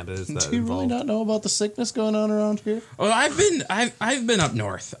what the plan is that Do you really involved. not know about the sickness going on around here? Oh, I've been up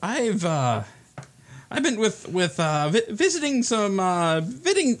north. I've been visiting some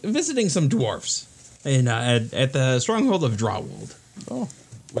dwarfs in at the stronghold of Drawwold. Oh,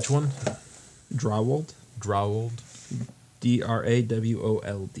 Which one? Drawwold. Drawwold.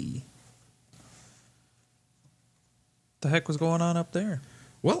 Drawwold. The heck was going on up there?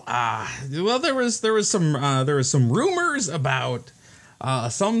 Well, there was some rumors about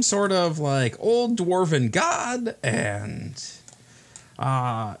some sort of like old dwarven god, and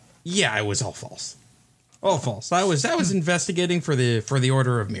yeah, it was all false. All false. I was investigating for the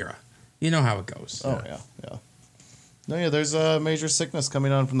Order of Mira. You know how it goes. oh yeah. No, yeah. There's a major sickness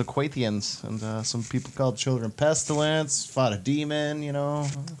coming on from the Quathians, and some people called children pestilence fought a demon. You know.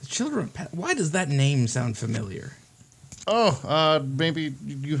 The Children of Why does that name sound familiar? Oh, maybe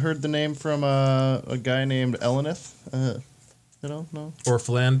you heard the name from a guy named Elenith. You know, no. Or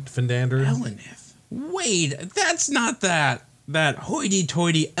Findander. Elenith. Wait, that's not that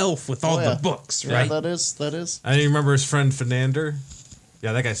hoity-toity elf with all yeah. the books, Yeah, right? that is. I didn't remember his friend Findander.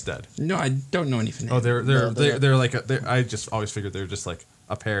 Yeah, that guy's dead. No, I don't know anything. Oh, they're they're- like I just always figured they're just like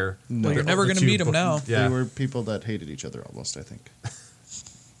a pair. No. Like You're they're never the gonna two meet 'em book- now. Yeah. They were people that hated each other almost, I think.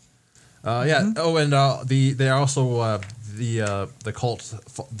 Yeah. Oh, and they also the cult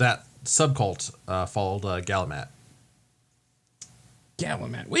that subcult followed Galamat.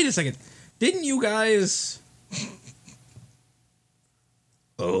 Galamat. Wait a second. Didn't you guys?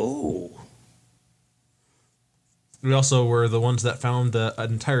 Oh, We also were the ones that found an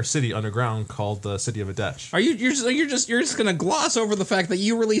entire city underground called the City of Adech. are you? You're just gonna gloss over the fact that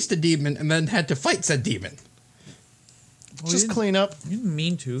you released a demon and then had to fight said demon? Just clean up. You didn't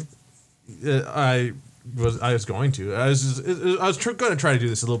mean to. I was going to. I was going to try to do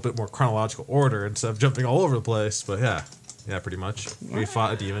this a little bit more chronological order instead of jumping all over the place. But yeah, pretty much. We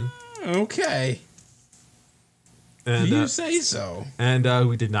fought a demon, Okay, and you say so. and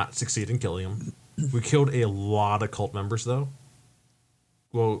we did not succeed in killing him. We killed a lot of cult members, though.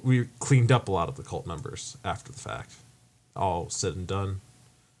 Well, we cleaned up a lot of the cult members after the fact. All said and done.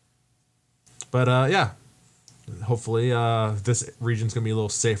 But yeah, hopefully this region's gonna be a little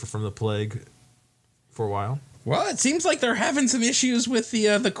safer from the plague for a while. Well, it seems like they're having some issues with the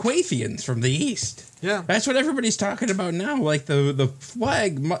Quathians from the east. Yeah. That's what everybody's talking about now. Like the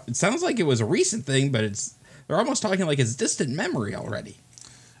flag. It sounds like it was a recent thing, but they're almost talking like it's distant memory already.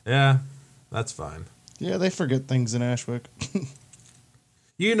 Yeah, that's fine. Yeah, they forget things in Ashwick.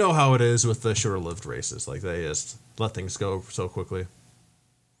 You know how it is with the short-lived races. Like, they just let things go so quickly.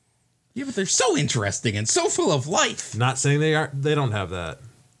 Yeah, but they're so interesting and so full of life. Not saying they don't have that.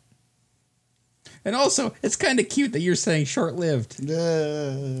 And also, it's kind of cute that you're saying short-lived.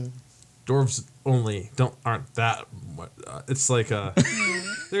 Dwarves aren't that much. It's like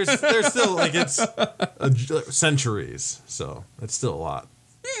there's still like it's centuries, so it's still a lot.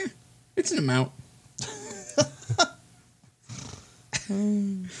 It's an amount.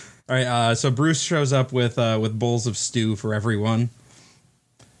 All right, so Bruce shows up with bowls of stew for everyone.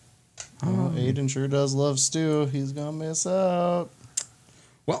 Oh, Aiden sure does love stew. He's gonna miss out.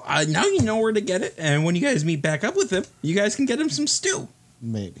 Well, now you know where to get it, and when you guys meet back up with him, you guys can get him some stew.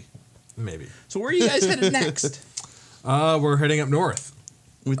 Maybe. So where are you guys headed next? We're heading up north,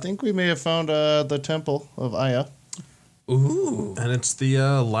 We think we may have found the temple of Aya. Ooh. and it's the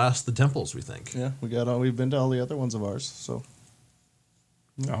last of the temples. We think. Yeah, we've been to all the other ones of ours. So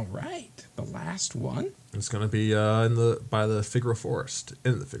All right. The last one? It's gonna be in the Figaro Forest.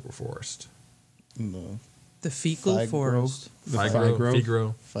 In the Figaro Forest. no, The fecal Flag forest.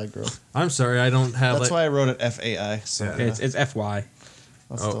 Figaro. Figaro. I'm sorry, I don't have. That's like, why I wrote it FAI. So Yeah. Okay, it's FY.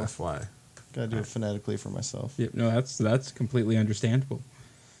 I'll Oh, still FY. gotta do it phonetically for myself. Yeah, no, that's completely understandable.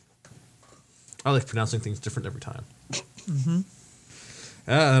 I like pronouncing things different every time.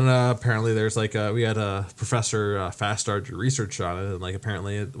 And apparently there's like we had a professor fast start to research on it, and like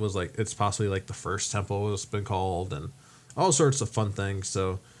apparently it was like it's possibly like the first temple it's been called, and all sorts of fun things.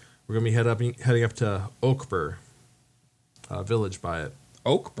 So we're gonna be heading up to Oakbur village by it.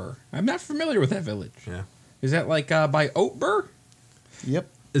 Oakbur. I'm not familiar with that village. Yeah. Is that like by Oatbur? Yep.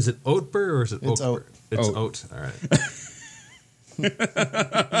 Is it Oatbur or is it It's Oakbur? Oat. It's Oat. Oat. All right.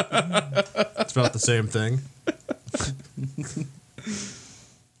 It's about the same thing.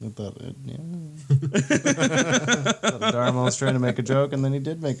 I thought Darmel was trying to make a joke, and then he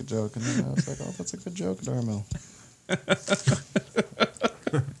did make a joke, and then I was like, "Oh, that's a good joke, Darmel."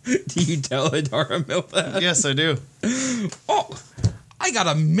 Do you tell Adaramill that? Yes, I do. Oh, I got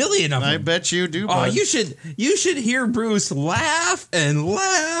a million of them. I bet you do. Oh, Bud. you should hear Bruce laugh and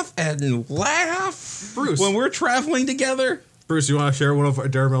laugh and laugh. Bruce. When we're traveling together. Bruce, you want to share one of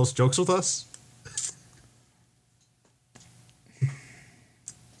Darmel's jokes with us?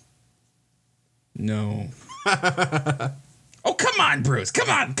 No. Oh, come on, Bruce. Come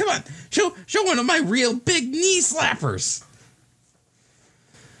on. Show one of my real big knee slappers.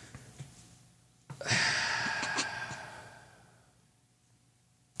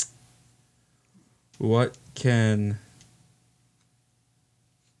 What can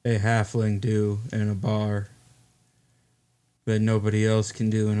a halfling do in a bar that nobody else can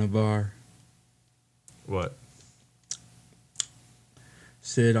do in a bar? What?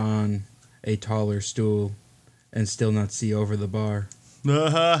 Sit on a taller stool and still not see over the bar. You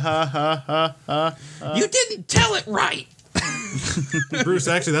didn't tell it right. Bruce,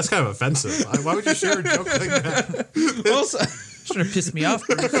 actually, that's kind of offensive. Why would you share a joke like that? Also, Shouldn't have pissed me off.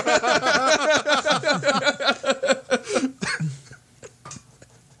 Bruce.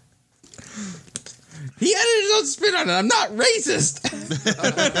 he added his own spin on it. I'm not racist.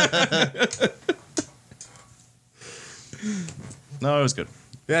 No, it was good.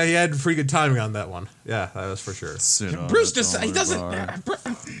 Yeah, he had pretty good timing on that one. Yeah, that was for sure. Bruce just he doesn't.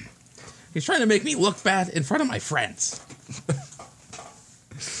 He's trying to make me look bad in front of my friends.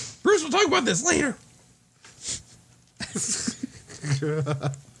 Bruce, we'll talk about this later.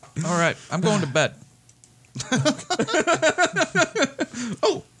 All right, I'm going to bed.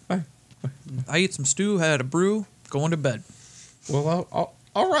 Oh, I ate some stew, had a brew, going to bed. well,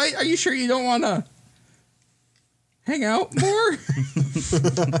 all right. Are you sure you don't want to hang out more?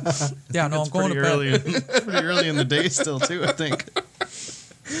 Yeah, no, I'm going to Pretty bed. early, pretty early in the day still, too, I think.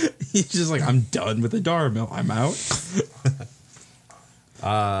 He's just like, I'm done with the Darmill. I'm out.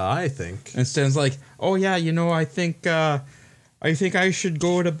 I think. And Stan's like, oh yeah, I think I should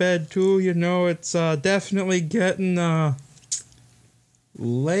go to bed too. It's definitely getting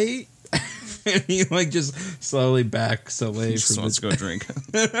late. And he just slowly backs away Just from wants to go drink.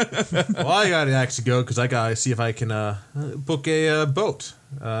 Well, I gotta actually go because I gotta see if I can book a boat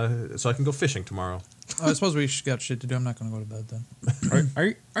so I can go fishing tomorrow. I suppose we got shit to do. I'm not going to go to bed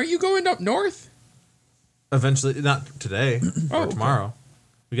then. Are you going up north? Eventually, not today or okay. tomorrow.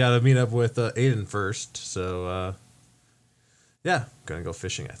 We gotta meet up with Aiden first. So, yeah, gonna go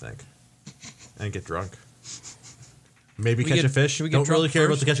fishing, I think, and get drunk. Maybe catch a fish. should we get Don't really drunk care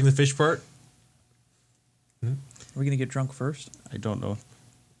about first? the catching the fish part. Are we going to get drunk first? I don't know.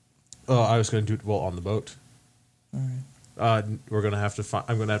 Oh, I was gonna do it well on the boat. All right. We're gonna have to.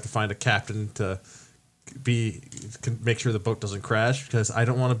 I'm gonna have to find a captain to make sure the boat doesn't crash because I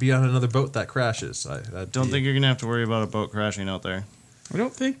don't want to be on another boat that crashes. Don't think you're going to have to worry about a boat crashing out there. I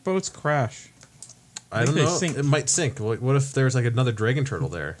don't think boats crash. I don't think they know. sink. It might sink. What if there's like another dragon turtle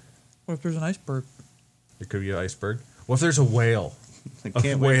there? What if there's an iceberg? It could be an iceberg. What if there's a whale? I A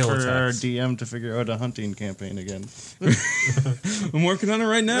can't wait whale for our attacks. DM to figure out a hunting campaign again. I'm working on it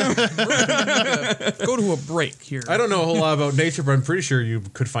right now. Go to a break here. I don't know a whole lot about nature, but I'm pretty sure you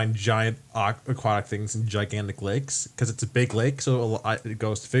could find giant aquatic things in gigantic lakes because it's a big lake. So it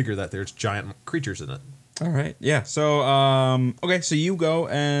goes to figure that there's giant creatures in it. All right. Yeah. So, okay. So you go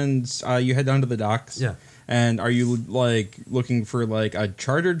and you head down to the docks. Yeah. And are you looking for a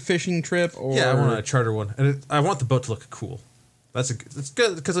chartered fishing trip or? Yeah, I want to charter one, and I want the boat to look cool. That's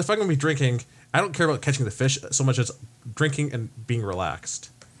good because if I'm gonna be drinking, I don't care about catching the fish so much as drinking and being relaxed.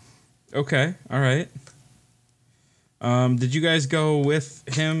 Okay. All right. Did you guys go with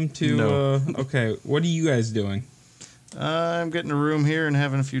him to? No. Okay. What are you guys doing? I'm getting a room here and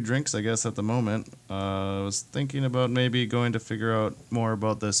having a few drinks, I guess, at the moment. I was thinking about maybe going to figure out more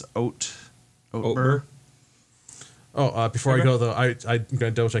about this Oatbur. Oh, before I go though, I'm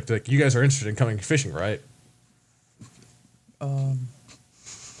gonna double check. You guys are interested in coming fishing, right?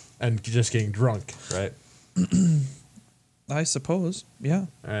 and just getting drunk, right? I suppose. Yeah.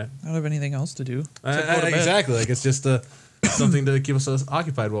 All right. I don't have anything else to do. except go to bed. Exactly. Like it's just something to keep us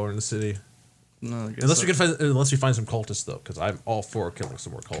occupied while we're in the city. No, I guess Unless we find some cultists though, because I'm all for killing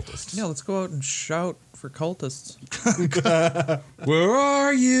some more cultists. Yeah, let's go out and shout for cultists. Where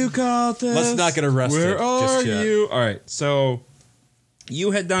are you, cultists? Let's not get arrested Where are just yet. you? All right, so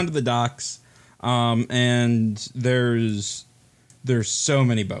you head down to the docks, and there's so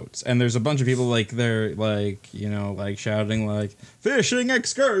many boats, and there's a bunch of people they're shouting like fishing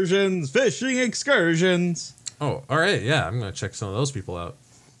excursions. Oh, all right. Yeah, I'm gonna check some of those people out.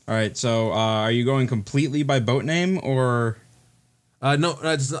 All right, so are you going completely by boat name or? No,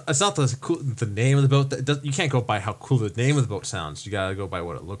 it's not the name of the boat. You can't go by how cool the name of the boat sounds. You gotta go by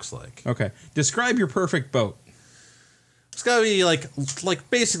what it looks like. Okay, describe your perfect boat. It's gotta be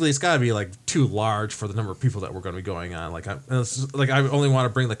basically it's gotta be too large for the number of people that we're gonna be going on. I only want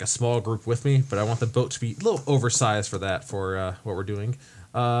to bring a small group with me, but I want the boat to be a little oversized for that what we're doing.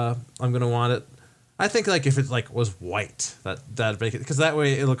 I'm gonna want it. I think if it was white, that'd make it, because that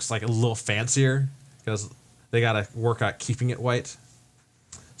way it looks a little fancier, because they gotta work out keeping it white.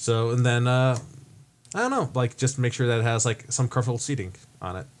 So and then I don't know, just make sure that it has some comfortable seating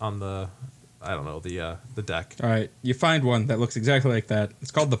on it on the the deck. All right, you find one that looks exactly like that. It's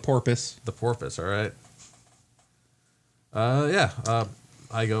called the Porpoise. The Porpoise, all right.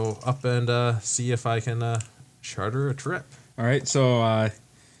 I go up and see if I can charter a trip. All right, so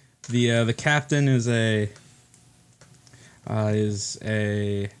the captain is a he's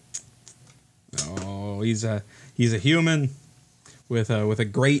a human with a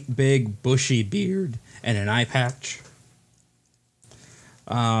great big bushy beard and an eye patch.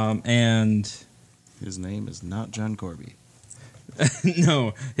 And His name is not John Corby.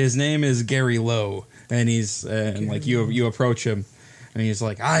 no, his name is Gary Lowe, and he's you approach him, and he's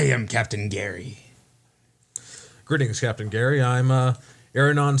like, "I am Captain Gary." Greetings, Captain Gary. I'm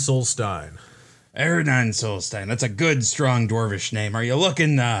Aranon Solstein. Aranon Solstein. That's a good, strong dwarvish name. Are you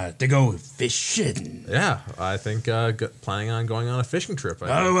looking to go fishing? Yeah, I think planning on going on a fishing trip.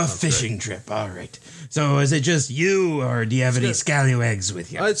 A fishing trip. All right. So is it just you, or do you have any scallywags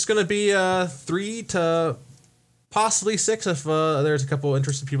with you? It's going to be 3 to possibly 6 if there's a couple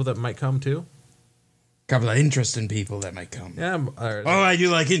interested people that might come too. Couple of interesting people that might come. Yeah. I do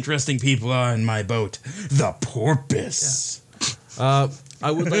like interesting people on my boat. The Porpoise. Yeah.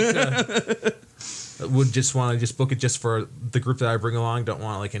 I would like to... would just want to book it just for the group that I bring along. Don't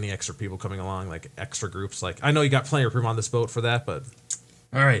want any extra people coming along, extra groups. I know you got plenty of room on this boat for that, but...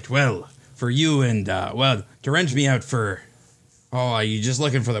 All right, well, for you and, to rent me out for... Oh, are you just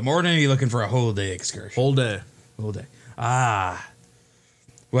looking for the morning, or are you looking for a whole day excursion? Whole day. Whole day.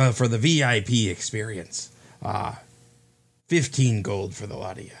 Well, for the VIP experience, 15 gold for the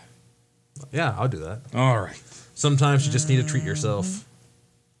lot of you. Yeah, I'll do that. All right. Sometimes you just need to treat yourself.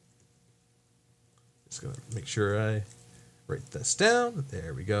 Just gonna make sure I write this down.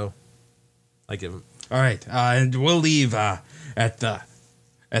 There we go. I give him. All right, and we'll leave at the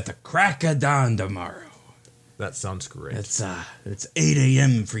crack of dawn tomorrow. That sounds great. It's 8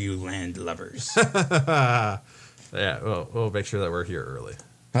 a.m. for you land lovers. Yeah, we'll make sure that we're here early.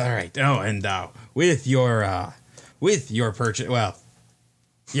 All right. Oh, and with your purchase,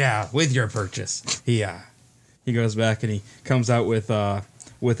 with your purchase, he goes back and he comes out with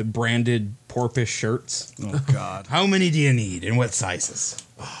branded Porpoise shirts. Oh God! How many do you need, and what sizes?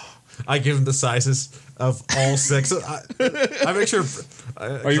 I give him the sizes of all 6. I make sure.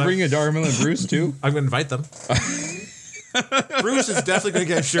 Are you bringing a Darmel and Bruce too? I'm going to invite them. Bruce is definitely going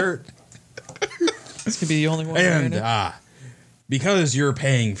to get a shirt. This could be the only one. wearing it. And because you're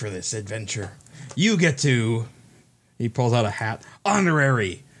paying for this adventure, you get to. He pulls out a hat.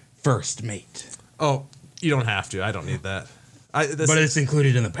 Honorary first mate. Oh, you don't have to. I don't need that. But it's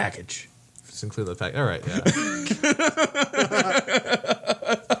included in the package. It's included in the pack. All right, yeah.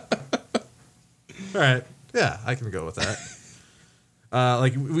 All right, yeah, I can go with that.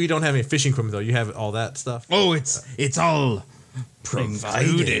 We don't have any fishing equipment though. You have all that stuff. Oh, it's all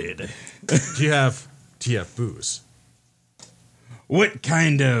provided. Do you have booze? What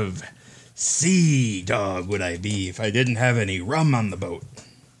kind of sea dog would I be if I didn't have any rum on the boat?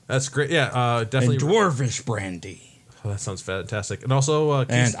 That's great. Yeah, definitely. And dwarfish brandy. Oh, that sounds fantastic. And also,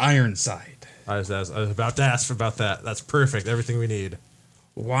 and Ironside. I was about to ask about that. That's perfect. Everything we need.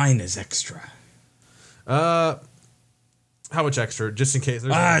 Wine is extra. How much extra? Just in case.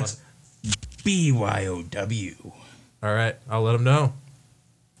 It's BYOW. All right, I'll let him know.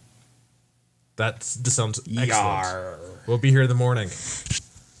 This sounds excellent. Yar. We'll be here in the morning.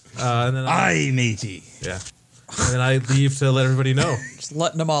 And then Aye, matey. Yeah. And I leave to let everybody know. Just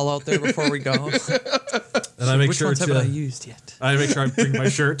letting them all out there before we go. And I make Which sure ones haven't I to used yet? I make sure I bring my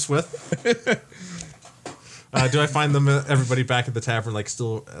shirts with. Do I find them everybody back at the tavern like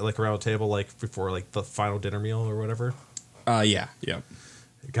still like around a table like before like the final dinner meal or whatever? Yeah.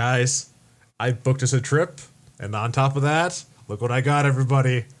 Guys, I booked us a trip, and on top of that, look what I got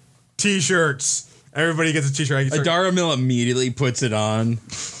everybody. T-shirts. Everybody gets a t-shirt. Adaramil immediately puts it on.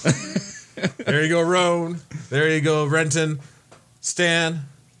 There you go, Roan. There you go, Renton. Stan.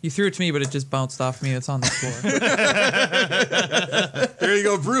 You threw it to me, but it just bounced off me. It's on the floor. There you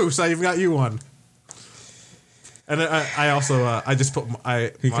go, Bruce. I've got you one. And I also I just put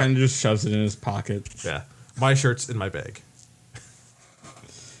He kind of just shoves it in his pocket. yeah, my shirt's in my bag.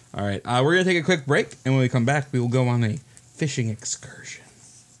 All right. We're going to take a quick break, and when we come back, we will go on a fishing excursion.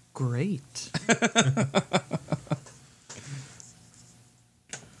 Great.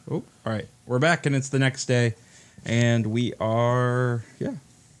 Oh, all right. We're back, and it's the next day, and we are, yeah.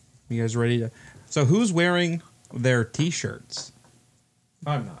 You guys ready to? So who's wearing their T-shirts?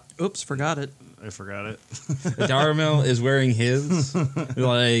 I'm not. Oops, forgot it. I forgot it. Daramil is wearing his,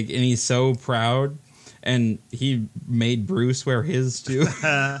 like, and he's so proud. And he made Bruce wear his too.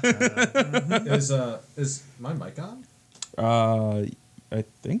 Is my mic on? I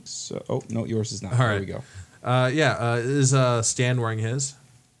think so. Oh no, yours is not. All There right. we go. Is Stan wearing his?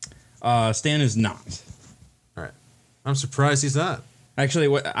 Stan is not. All right. I'm surprised he's not.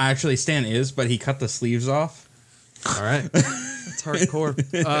 Actually, Stan is, but he cut the sleeves off. All right. It's hardcore.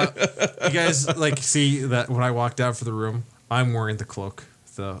 You guys like see that when I walked out for the room, I'm wearing the cloak,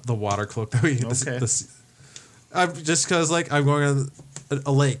 the water cloak that we. Okay. I'm just because like I'm going on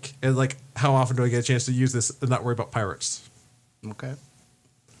a lake, and like how often do I get a chance to use this and not worry about pirates? Okay.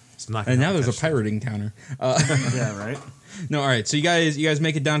 It's not. And gonna now there's a catch pirate encounter. Yeah, right? No, all right. So you guys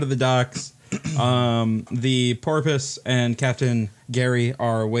make it down to the docks. The porpoise and Captain Gary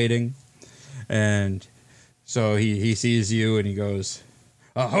are waiting, and so he sees you and he goes,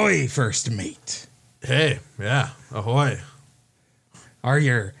 "Ahoy, first mate! them. Hey, yeah, ahoy!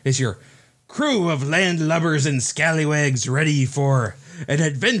 Is your crew of landlubbers and scallywags ready for an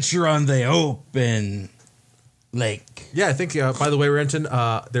adventure on the open lake?" Yeah, I think. By the way, Renton,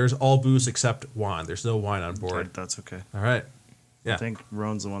 there's all booze except wine. There's no wine on board. That's okay. All right. Yeah. I think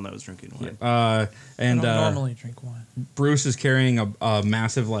Roan's the one that was drinking wine. I And don't normally drink wine. Bruce is carrying a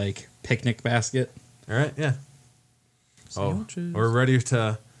massive like picnic basket. All right. Yeah. Sandwiches. We're ready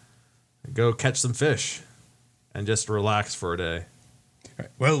to go catch some fish and just relax for a day.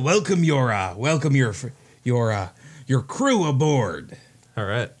 Well, welcome your crew aboard. All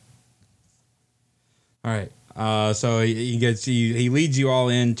right. All right. So he leads you all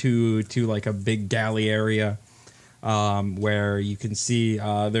into like a big galley area, where you can see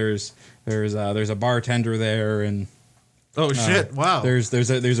there's a bartender there, and Oh shit! Wow. there's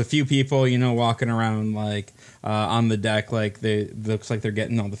a few people walking around like on the deck, like looks like they're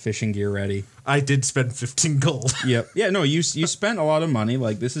getting all the fishing gear ready. I did spend 15 gold. Yep. Yeah. No. You spent a lot of money.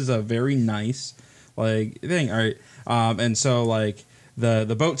 Like this is a very nice like thing. All right. And so like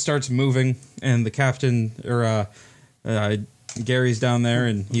the boat starts moving, and the captain or Gary's down there,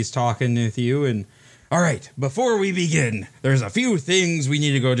 and he's talking with you. And all right, before we begin, there's a few things we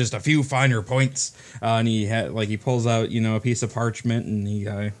need to go. Just a few finer points. And he pulls out a piece of parchment, and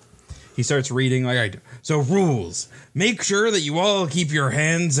he starts reading like so rules. Make sure that you all keep your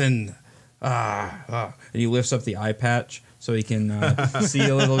hands and he lifts up the eye patch so he can see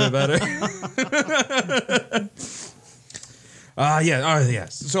a little bit better.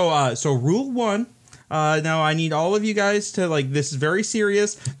 Yes. So rule 1. Now I need all of you guys to this is very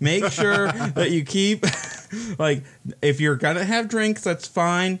serious. Make sure that you keep if you're gonna have drinks, that's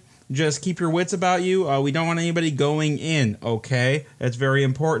fine. Just keep your wits about you. We don't want anybody going in. Okay, that's very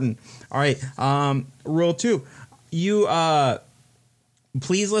important. All right. Rule 2. You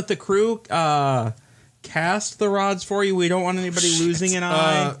please let the crew cast the rods for you. We don't want anybody losing an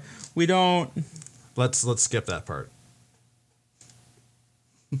eye. We don't. Let's skip that part.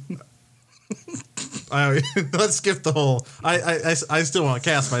 Let's skip the whole. I still want to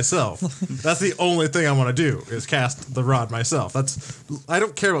cast myself. That's the only thing I want to do is cast the rod myself. I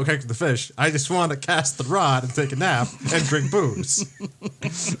don't care about catching the fish. I just want to cast the rod and take a nap and drink booze.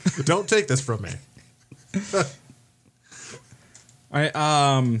 Don't take this from me. All right.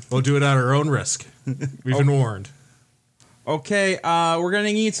 We'll do it at our own risk. We've been warned. Okay. We're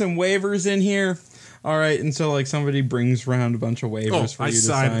gonna need some waivers in here. All right, and so somebody brings around a bunch of waivers for you to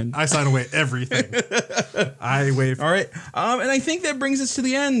sign. I sign away everything. I waive. All right, and I think that brings us to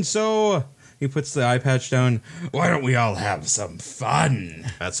the end. So he puts the eye patch down. Why don't we all have some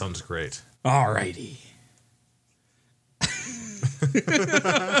fun? That sounds great. All righty.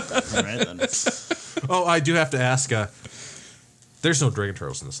 All right then. Oh, I do have to ask. There's no dragon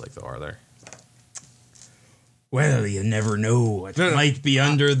turtles in this lake, though, are there? Well, you never know what No, no. might be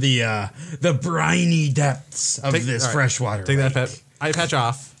under the briny depths of this all right, freshwater. Take lake. that patch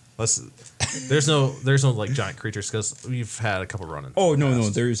off. There's no like giant creatures because we've had a couple run-ins. Oh no,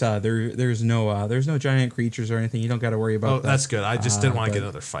 there's no giant creatures or anything. You don't got to worry about. Oh, that. that's good. I just didn't want to but, get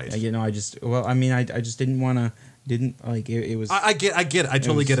another fight. You know, I just didn't want to. Didn't like it was. I get it. I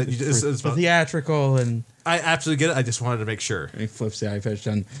totally get it. It's theatrical and. I absolutely get it. I just wanted to make sure. He flips the eye patch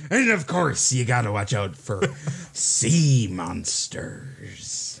down. And of course, you gotta watch out for sea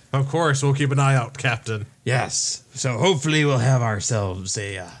monsters. Of course, we'll keep an eye out, Captain. Yes. So hopefully we'll have ourselves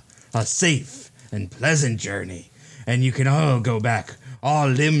a safe and pleasant journey. And you can all go back, all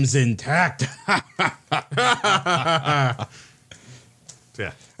limbs intact. Yeah.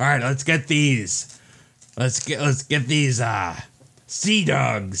 All right, let's get these. Let's get these sea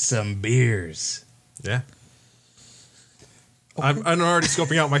dogs some beers. Yeah. I'm already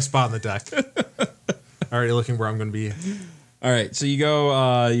scoping out my spot on the deck. Already looking where I'm going to be. All right, so you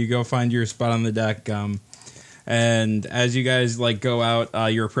go find your spot on the deck, and as you guys like go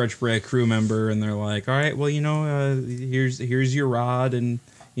out, you're approached by a crew member, and they're like, "All right, well, here's your rod, and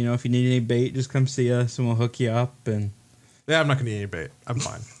if you need any bait, just come see us, and we'll hook you up." And Yeah, I'm not going to need any bait. I'm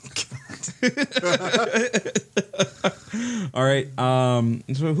fine. all right,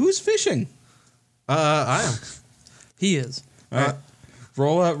 so who's fishing? I am. He is. All right,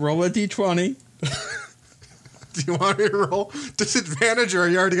 roll a d20. Do you want me to roll disadvantage, or are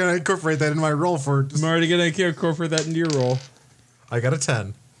you already going to incorporate that in my roll for? I'm already gonna incorporate that into your roll. I got a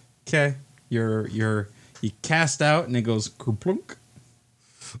 10. Okay, you cast out, and it goes kerplunk.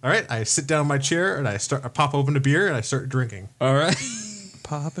 All right, I sit down in my chair and I pop open a beer and I start drinking. All right.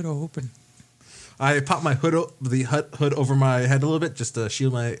 Pop it open. I pop my hood over my head a little bit just to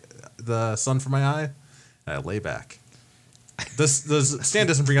shield the sun from my eye, and I lay back. Stan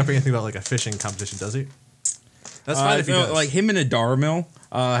doesn't bring up anything about like a fishing competition, does he? That's fine if he does. Like him and Adarmil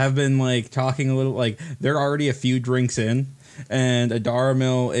have been like talking a little. Like they're already a few drinks in, and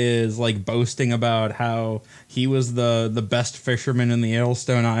Adarmil is like boasting about how he was the best fisherman in the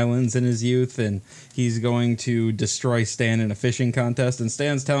Yellowstone Islands in his youth, and he's going to destroy Stan in a fishing contest. And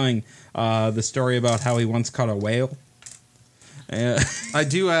Stan's telling the story about how he once caught a whale. I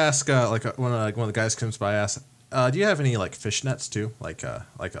do ask, when one of the guys comes by, I ask, do you have any like fish nets too, like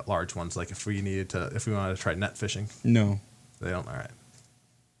large ones, like if we wanted to try net fishing? No, They don't. All right.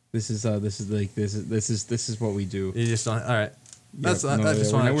 this is what we do. You just don't. All right. That's Yep, no, I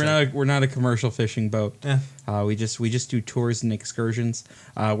just we're, want not, we're not a commercial fishing boat. Yeah. We just do tours and excursions.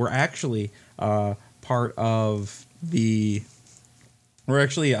 We're actually part of the. We're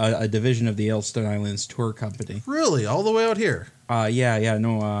actually a division of the Yellowstone Islands Tour Company. Really, all the way out here.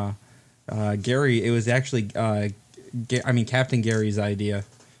 Gary. It was actually Captain Gary's idea.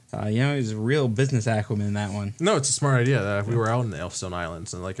 He was a real business acumen in that one. No, it's a smart idea that if we were out in the Yellowstone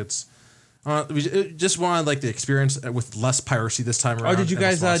Islands and like it's. We just wanted like the experience with less piracy this time around. Oh, did you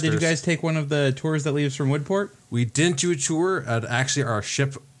guys take one of the tours that leaves from Woodport? We didn't do a tour, and actually our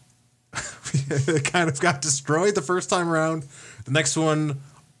ship kind of got destroyed the first time around. The next one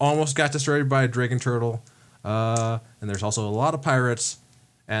almost got destroyed by a dragon turtle, and there's also a lot of pirates.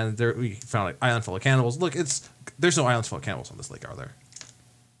 And we found an island full of cannibals. Look, there's no islands full of cannibals on this lake, are there?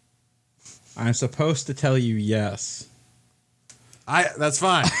 I'm supposed to tell you yes. That's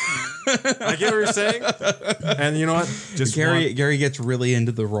fine. I get what you're saying, and you know what? Just Gary gets really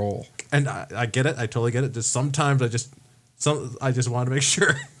into the role. and I get it. I totally get it. Just sometimes I just wanted to make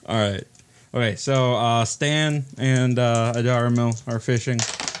sure. All right. Okay, so Stan and Adarmil are fishing.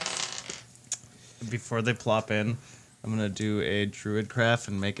 Before they plop in, I'm going to do a druid craft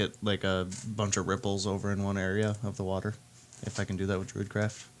and make it like a bunch of ripples over in one area of the water. If I can do that with druid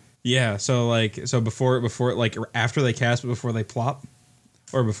craft. Yeah, so before like after they cast, but before they plop,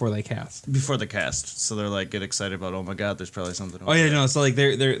 or before they cast. Before the cast, so they're like get excited about. Oh my god, there's probably something. Oh yeah, no. So like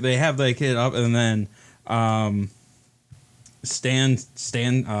they have like it up, and then Stan.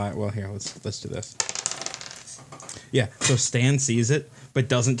 Well, here let's do this. Yeah, so Stan sees it, but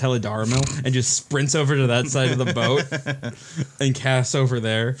doesn't tell Adarmil, and just sprints over to that side of the boat and casts over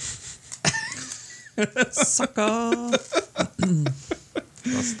there. Sucker.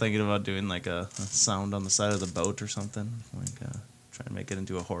 I was thinking about doing like a sound on the side of the boat or something, like trying to make it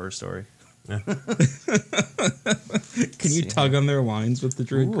into a horror story. Can you tug on their lines with the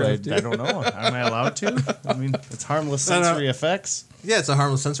druid craft? I don't know. Am I allowed to? I mean, it's harmless sensory effects. Yeah, it's a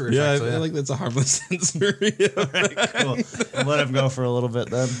harmless sensory Yeah, effect. I feel like that's a harmless sensory. Cool. Let him go for a little bit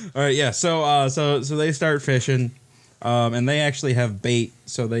then. All right, yeah. So they start fishing, And they actually have bait,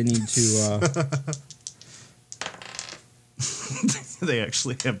 so they need to. They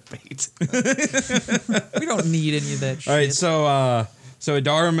actually have bait. We don't need any of that shit. All right, so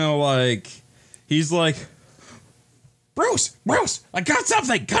Adarmil, like, he's like, Bruce, I got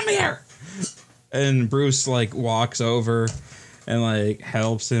something. Come here. And Bruce like walks over and like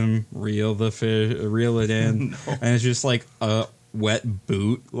helps him reel the fish, reel it in, and it's just like a wet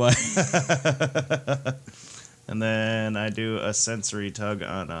boot, like. And then I do a sensory tug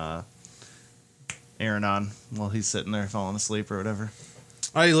on Aaronon while he's sitting there falling asleep or whatever.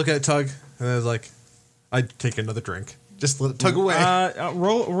 I look at Tug, and I was like, I take another drink. Just let it tug away.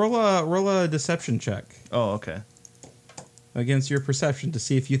 Roll a deception check Oh, okay. against your perception to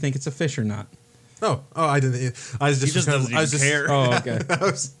see if you think it's a fish or not. I didn't. I was just. He just doesn't even care. Oh, okay.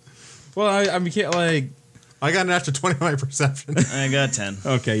 Well, I can't like. I got an after 20 on my perception. I got 10.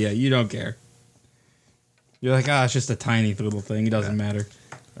 Okay, yeah, you don't care. You're like, it's just a tiny little thing. It doesn't matter.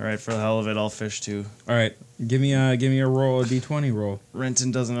 All right, for the hell of it, I'll fish too. All right, give me a roll, a d20 roll.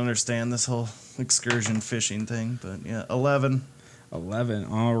 Renton doesn't understand this whole excursion fishing thing, but yeah, 11. 11.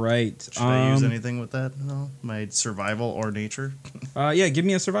 All right. Should I use anything with that? No, my survival or nature. Yeah, give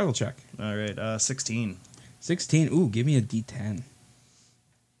me a survival check. All right, 16. 16. Ooh, give me a d10.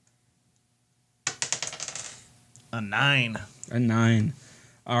 A 9. A 9.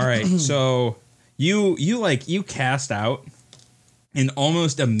 All right. So you cast out, and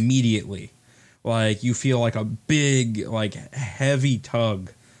almost immediately, like you feel like a big, like heavy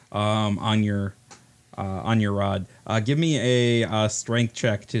tug, on your rod. Give me a strength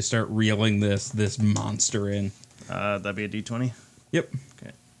check to start reeling this monster in. That'd be a d20. Yep.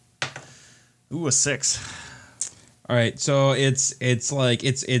 Okay. Ooh, a 6. All right. So it's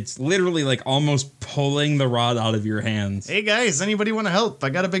literally like almost pulling the rod out of your hands. Hey guys, anybody want to help? I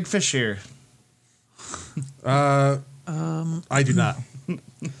got a big fish here. I do not.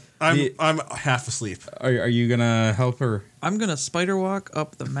 I'm half asleep. Are you gonna help her? I'm gonna spider walk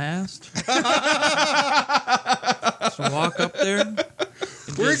up the mast. Just walk up there.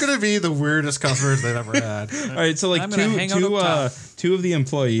 We're gonna be the weirdest customers they've ever had. All right, so like I'm gonna hang out up top. two of the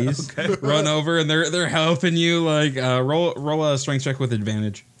employees run over and they're helping you. Like roll a strength check with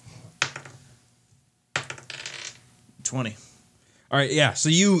advantage. 20. All right, yeah. So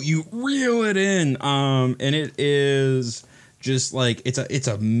you reel it in, and it is just like it's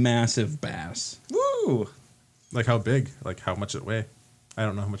a massive bass. Woo! Like how big? Like how much it weigh? I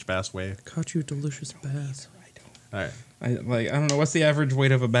don't know how much bass weigh. Caught you a delicious bass. All right. I don't know what's the average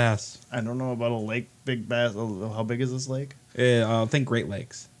weight of a bass. I don't know about a lake, big bass. How big is this lake? I think Great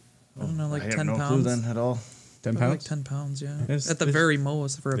Lakes. I don't know, like I have 10 no clue pounds. then at all. 10 Probably pounds. like 10 pounds, yeah. It's- At the it's- very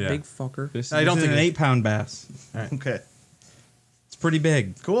most for a Yeah. big fucker. This, I don't this is think an it- 8-pound bass. Okay. It's pretty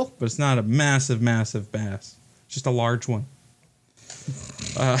big. Cool. But it's not a massive bass. It's just a large one.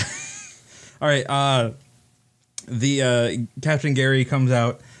 All right. The Captain Gary comes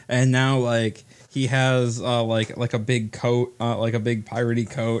out, and now like he has like a big coat, like a big piratey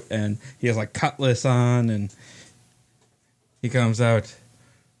coat, and he has like cutlass on, and he comes out.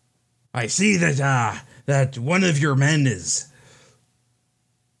 I see that one of your men is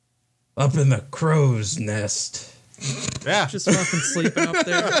up in the crow's nest. Yeah. Just fucking sleeping up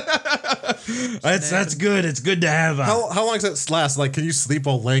there. That's good. It's good to have. How long does that last? Like, can you sleep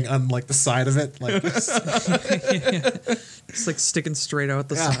while laying on like the side of it? Like, It's like sticking straight out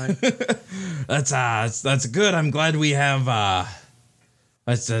the side. That's good. I'm glad we have.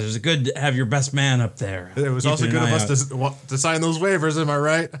 It's good to have your best man up there. it was also Keeping good an of eye us to sign those waivers. Am I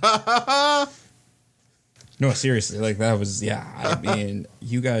right? No, seriously, like that was I mean,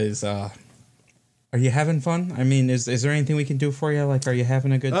 you guys. Are you having fun? I mean, is there anything we can do for you? Like, are you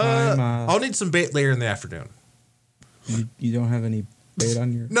having a good time? I'll need some bait later in the afternoon. You don't have any bait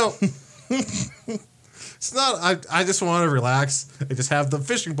on your. No. It's not. I just want to relax. I just have the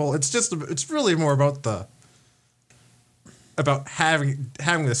fishing pole. It's really more about having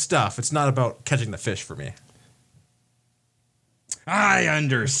the stuff. It's not about catching the fish for me. I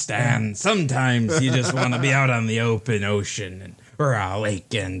understand. Sometimes you just want to be out on the open ocean or a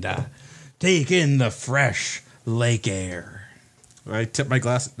lake and take in the fresh lake air. I tip my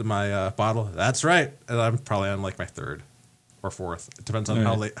bottle. That's right. And I'm probably on like my third or fourth. It depends on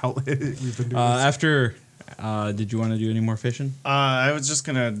how late we've been doing this. After, did you want to do any more fishing? I was just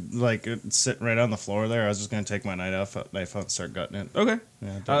gonna like sit right on the floor there. I was just gonna take my knife out and start gutting it. Okay.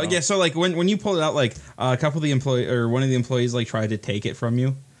 Yeah, don't know. Yeah. So like when you pulled it out, like a couple of the one of the employees like tried to take it from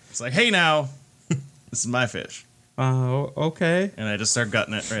you. It's like, hey now, this is my fish, Okay. and I just start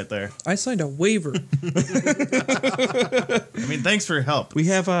gutting it right there. I signed a waiver. I mean, thanks for your help. We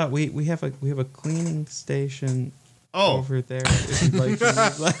have a cleaning station Oh, over there. If you'd like to use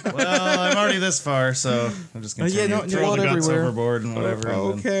that. well, I'm already this far, so I'm just gonna yeah, no, throw the blood guts everywhere. overboard and whatever.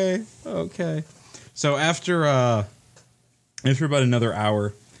 and then- Okay. So after about another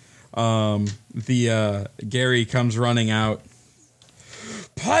hour, the Gary comes running out.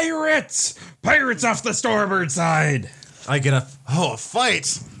 Pirates! Pirates off the starboard side! I get a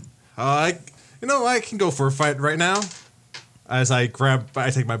fight. I can go for a fight right now. As I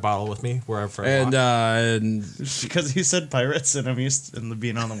take my bottle with me wherever I walk. And Because you said pirates and I'm used and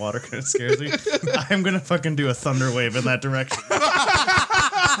being on the water kind of scares me. I'm gonna fucking do a thunder wave in that direction.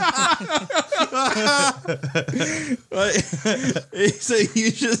 so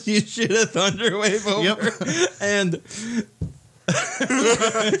you shoot a thunder wave over, Yep. and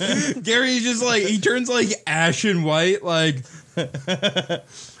Gary just like he turns like ashen white, like Did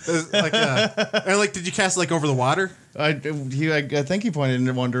you cast like over the water? I think he pointed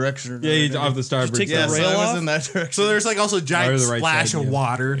in one direction. Or yeah, he's another. off the starboard take Yeah, side. so rail I was off? in that direction. So there's like also a giant Or the right splash side, of yeah.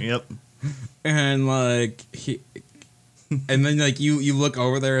 water. Yep. And like and then like you look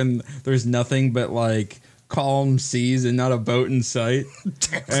over there and there's nothing but like calm seas and not a boat in sight.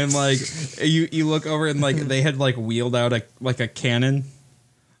 And like you look over and like they had like wheeled out a cannon.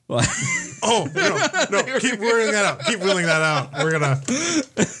 Like Oh no! Keep wheeling that out. Keep wheeling that out.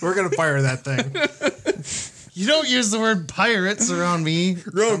 We're gonna fire that thing. You don't use the word pirates around me.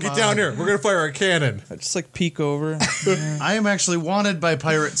 Ro, get down here. We're gonna fire a cannon. I just like peek over. I am actually wanted by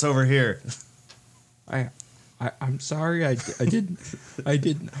pirates over here. I'm sorry, I didn't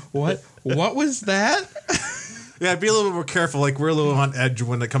what was that? Yeah, be a little bit more careful. Like we're a little on edge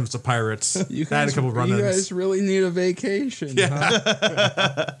when it comes to pirates. You I had a guys, couple you run-ins. guys really need a vacation. Yeah.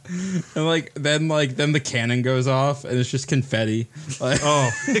 Huh? And then the cannon goes off and it's just confetti. Like, Oh.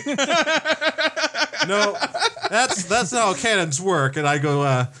 No, that's how cannons work. And I go,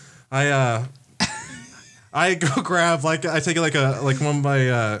 I go grab I take one of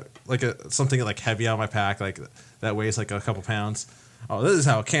my something like heavy out of my pack that weighs like a couple pounds. Oh, this is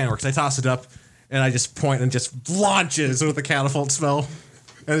how a cannon works. I toss it up and I just point and just launches with the catapult spell,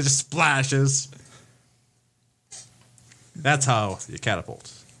 and it just splashes. That's how you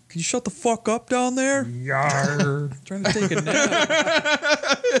catapult. Can you shut the fuck up down there? Yar. Trying to take a nap.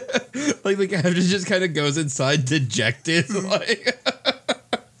 Like the captain just kind of goes inside dejected. Like,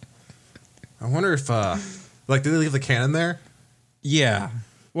 I wonder if did they leave the cannon there? yeah.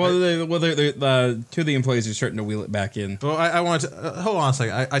 Well, the two of the employees are starting to wheel it back in. Well, I want to hold on a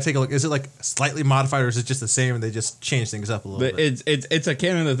second. I take a look. Is it like slightly modified, or is it just the same and they just change things up a little But bit? it's a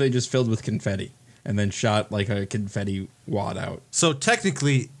cannon that they just filled with confetti and then shot like a confetti wad out. So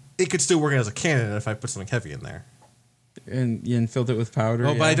technically, it could still work as a cannon if I put something heavy in there. And filled it with powder.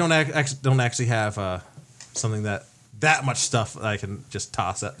 Oh, yeah. but I don't actually have something that much stuff that I can just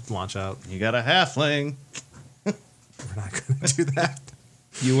launch out. You got a halfling. We're not going to do that.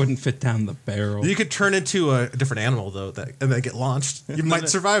 You wouldn't fit down the barrel. You could turn into a different animal though, and then get launched. You might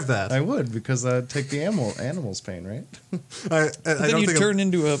survive that. I would because I'd take the animal's pain, right? I Then don't you think turn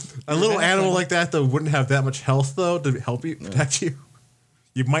into a little animal like that though wouldn't have that much health though to help you protect you.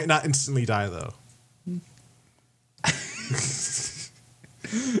 You might not instantly die though.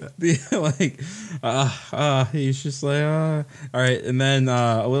 He's just like, all right. And then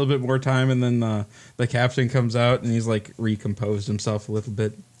a little bit more time, and then the captain comes out, and he's like recomposed himself a little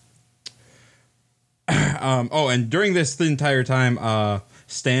bit. And during the entire time,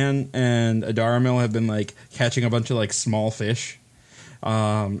 Stan and Adaramil have been like catching a bunch of like small fish,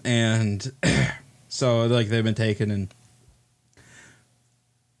 and so like they've been taken and.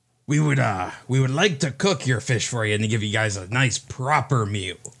 We would like to cook your fish for you and to give you guys a nice proper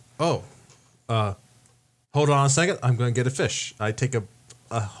meal. Oh, hold on a second. I'm going to get a fish. I take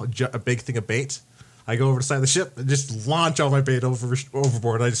a big thing of bait. I go over to the side of the ship and just launch all my bait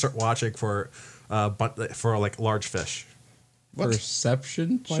overboard. I just start watching for like large fish.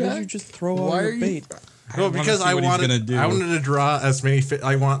 Perception why check? did you just throw Why all are your you- bait? No, wanna because see I what he's wanted gonna do. I wanted to draw as many fish.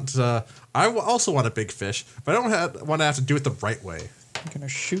 I also want a big fish, but I don't want to have to do it the right way. I'm gonna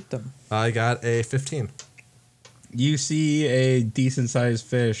shoot them. I got a 15. You see a decent sized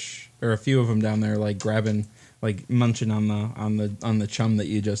fish, or a few of them down there, like grabbing, like munching on the chum that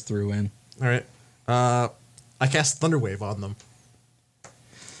you just threw in. All right. I cast Thunderwave on them.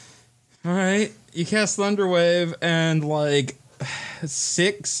 All right, you cast Thunderwave, and like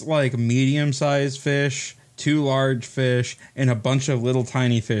 6 like medium sized fish, 2 large fish, and a bunch of little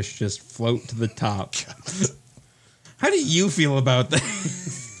tiny fish just float to the top. How do you feel about that?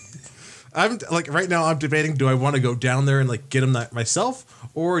 I'm like right now. I'm debating: do I want to go down there and like get them myself,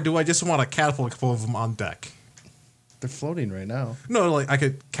 or do I just want to catapult a couple of them on deck? They're floating right now. No, like I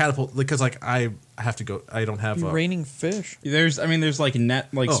could catapult because like I have to go. I don't have. Be raining fish. There's like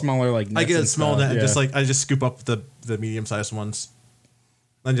net, like Oh, smaller, like nets I get a and small stuff. net. Yeah. And I just scoop up the medium sized ones,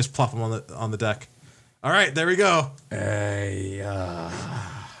 and just plop them on the deck. All right, there we go. Hey,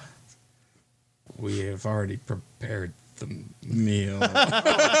 we have already prepared the meal,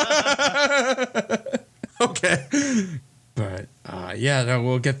 Okay. but yeah, no,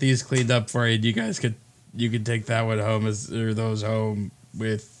 we'll get these cleaned up for you. You could take that one home or those home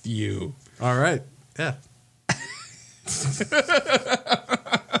with you. All right. Yeah.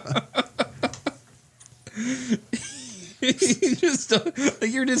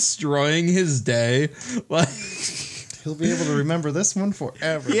 You're destroying his day. Like He'll be able to remember this one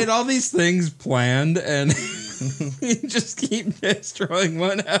forever. he had all these things planned, and he just keep destroying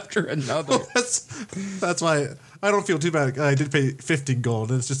one after another. That's why I don't feel too bad. I did pay 15 gold,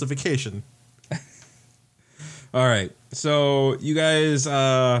 and it's just a vacation. All right, so you guys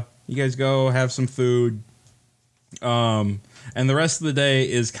go have some food, and the rest of the day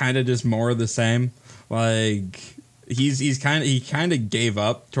is kind of just more of the same. Like he kind of gave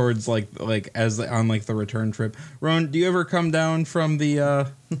up towards like as on like the return trip. Roan, do you ever come down from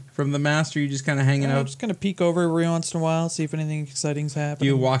the mast, or you just kind of hanging I'm out? just gonna peek over every once in a while, see if anything exciting's Do happening.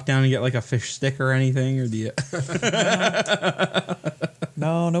 you walk down and get like a fish stick or anything, or do you?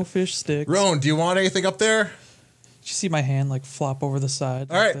 No fish sticks. Roan, do you want anything up there? Did you see my hand like flop over the side?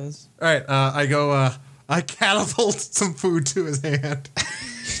 All like right. this? All right. I go. I catapult some food to his hand.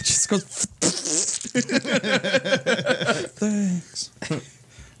 It just goes. Thanks.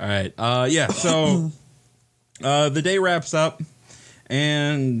 All right. Yeah. So the day wraps up,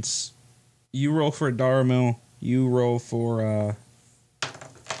 and you roll for Darmill. You roll for, and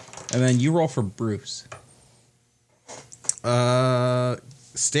then you roll for Bruce.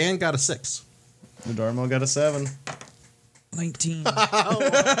 Stan got a 6. The Darmo got a 7. 19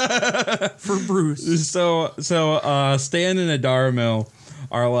 for Bruce. So Stan and Darmill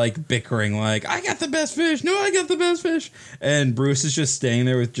are like bickering, like, I got the best fish. No, I got the best fish. And Bruce is just staying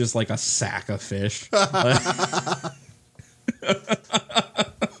there with just like a sack of fish.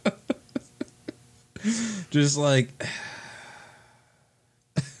 Just like.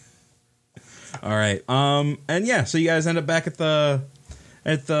 All right. And yeah, so you guys end up back at the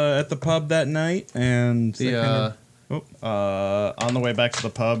pub that night, and On the way back to the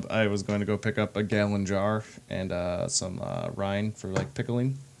pub, I was going to go pick up a gallon jar and some rind for like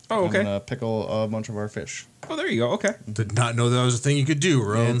pickling. Oh, okay. I'm gonna pickle a bunch of our fish. Oh, there you go. Okay. Did not know that was a thing you could do,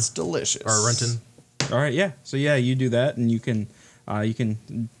 Roan. It's delicious. Or Renton. All right. Yeah. So yeah, you do that, and you can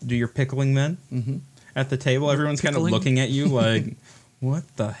do your pickling then. Mm-hmm. At the table, everyone's kind of Pickling? looking at you like, "What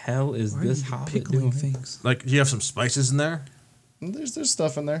the hell is Why are this you hobbit pickling doing?" things? Like, do you have some spices in there? There's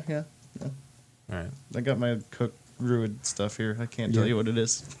stuff in there. Yeah. All right. I got my cooked druid stuff here. I can't tell you what it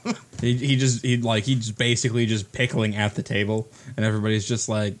is. He's just basically just pickling at the table, and everybody's just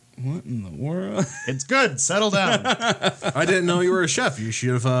like, "What in the world?" It's good. Settle down. I didn't know you were a chef. You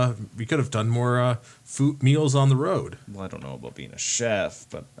should have. We could have done more food meals on the road. Well, I don't know about being a chef,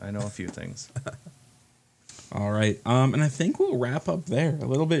 but I know a few things. All right. And I think we'll wrap up there. A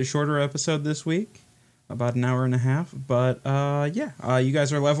little bit shorter episode this week, about an hour and a half. But yeah, you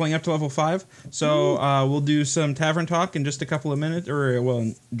guys are leveling up to level 5. So we'll do some tavern talk in just a couple of minutes, or well,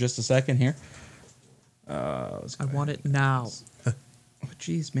 in just a second here. I want it now. Oh,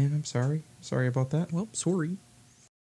 jeez, man, I'm sorry. Sorry about that. Well, sorry.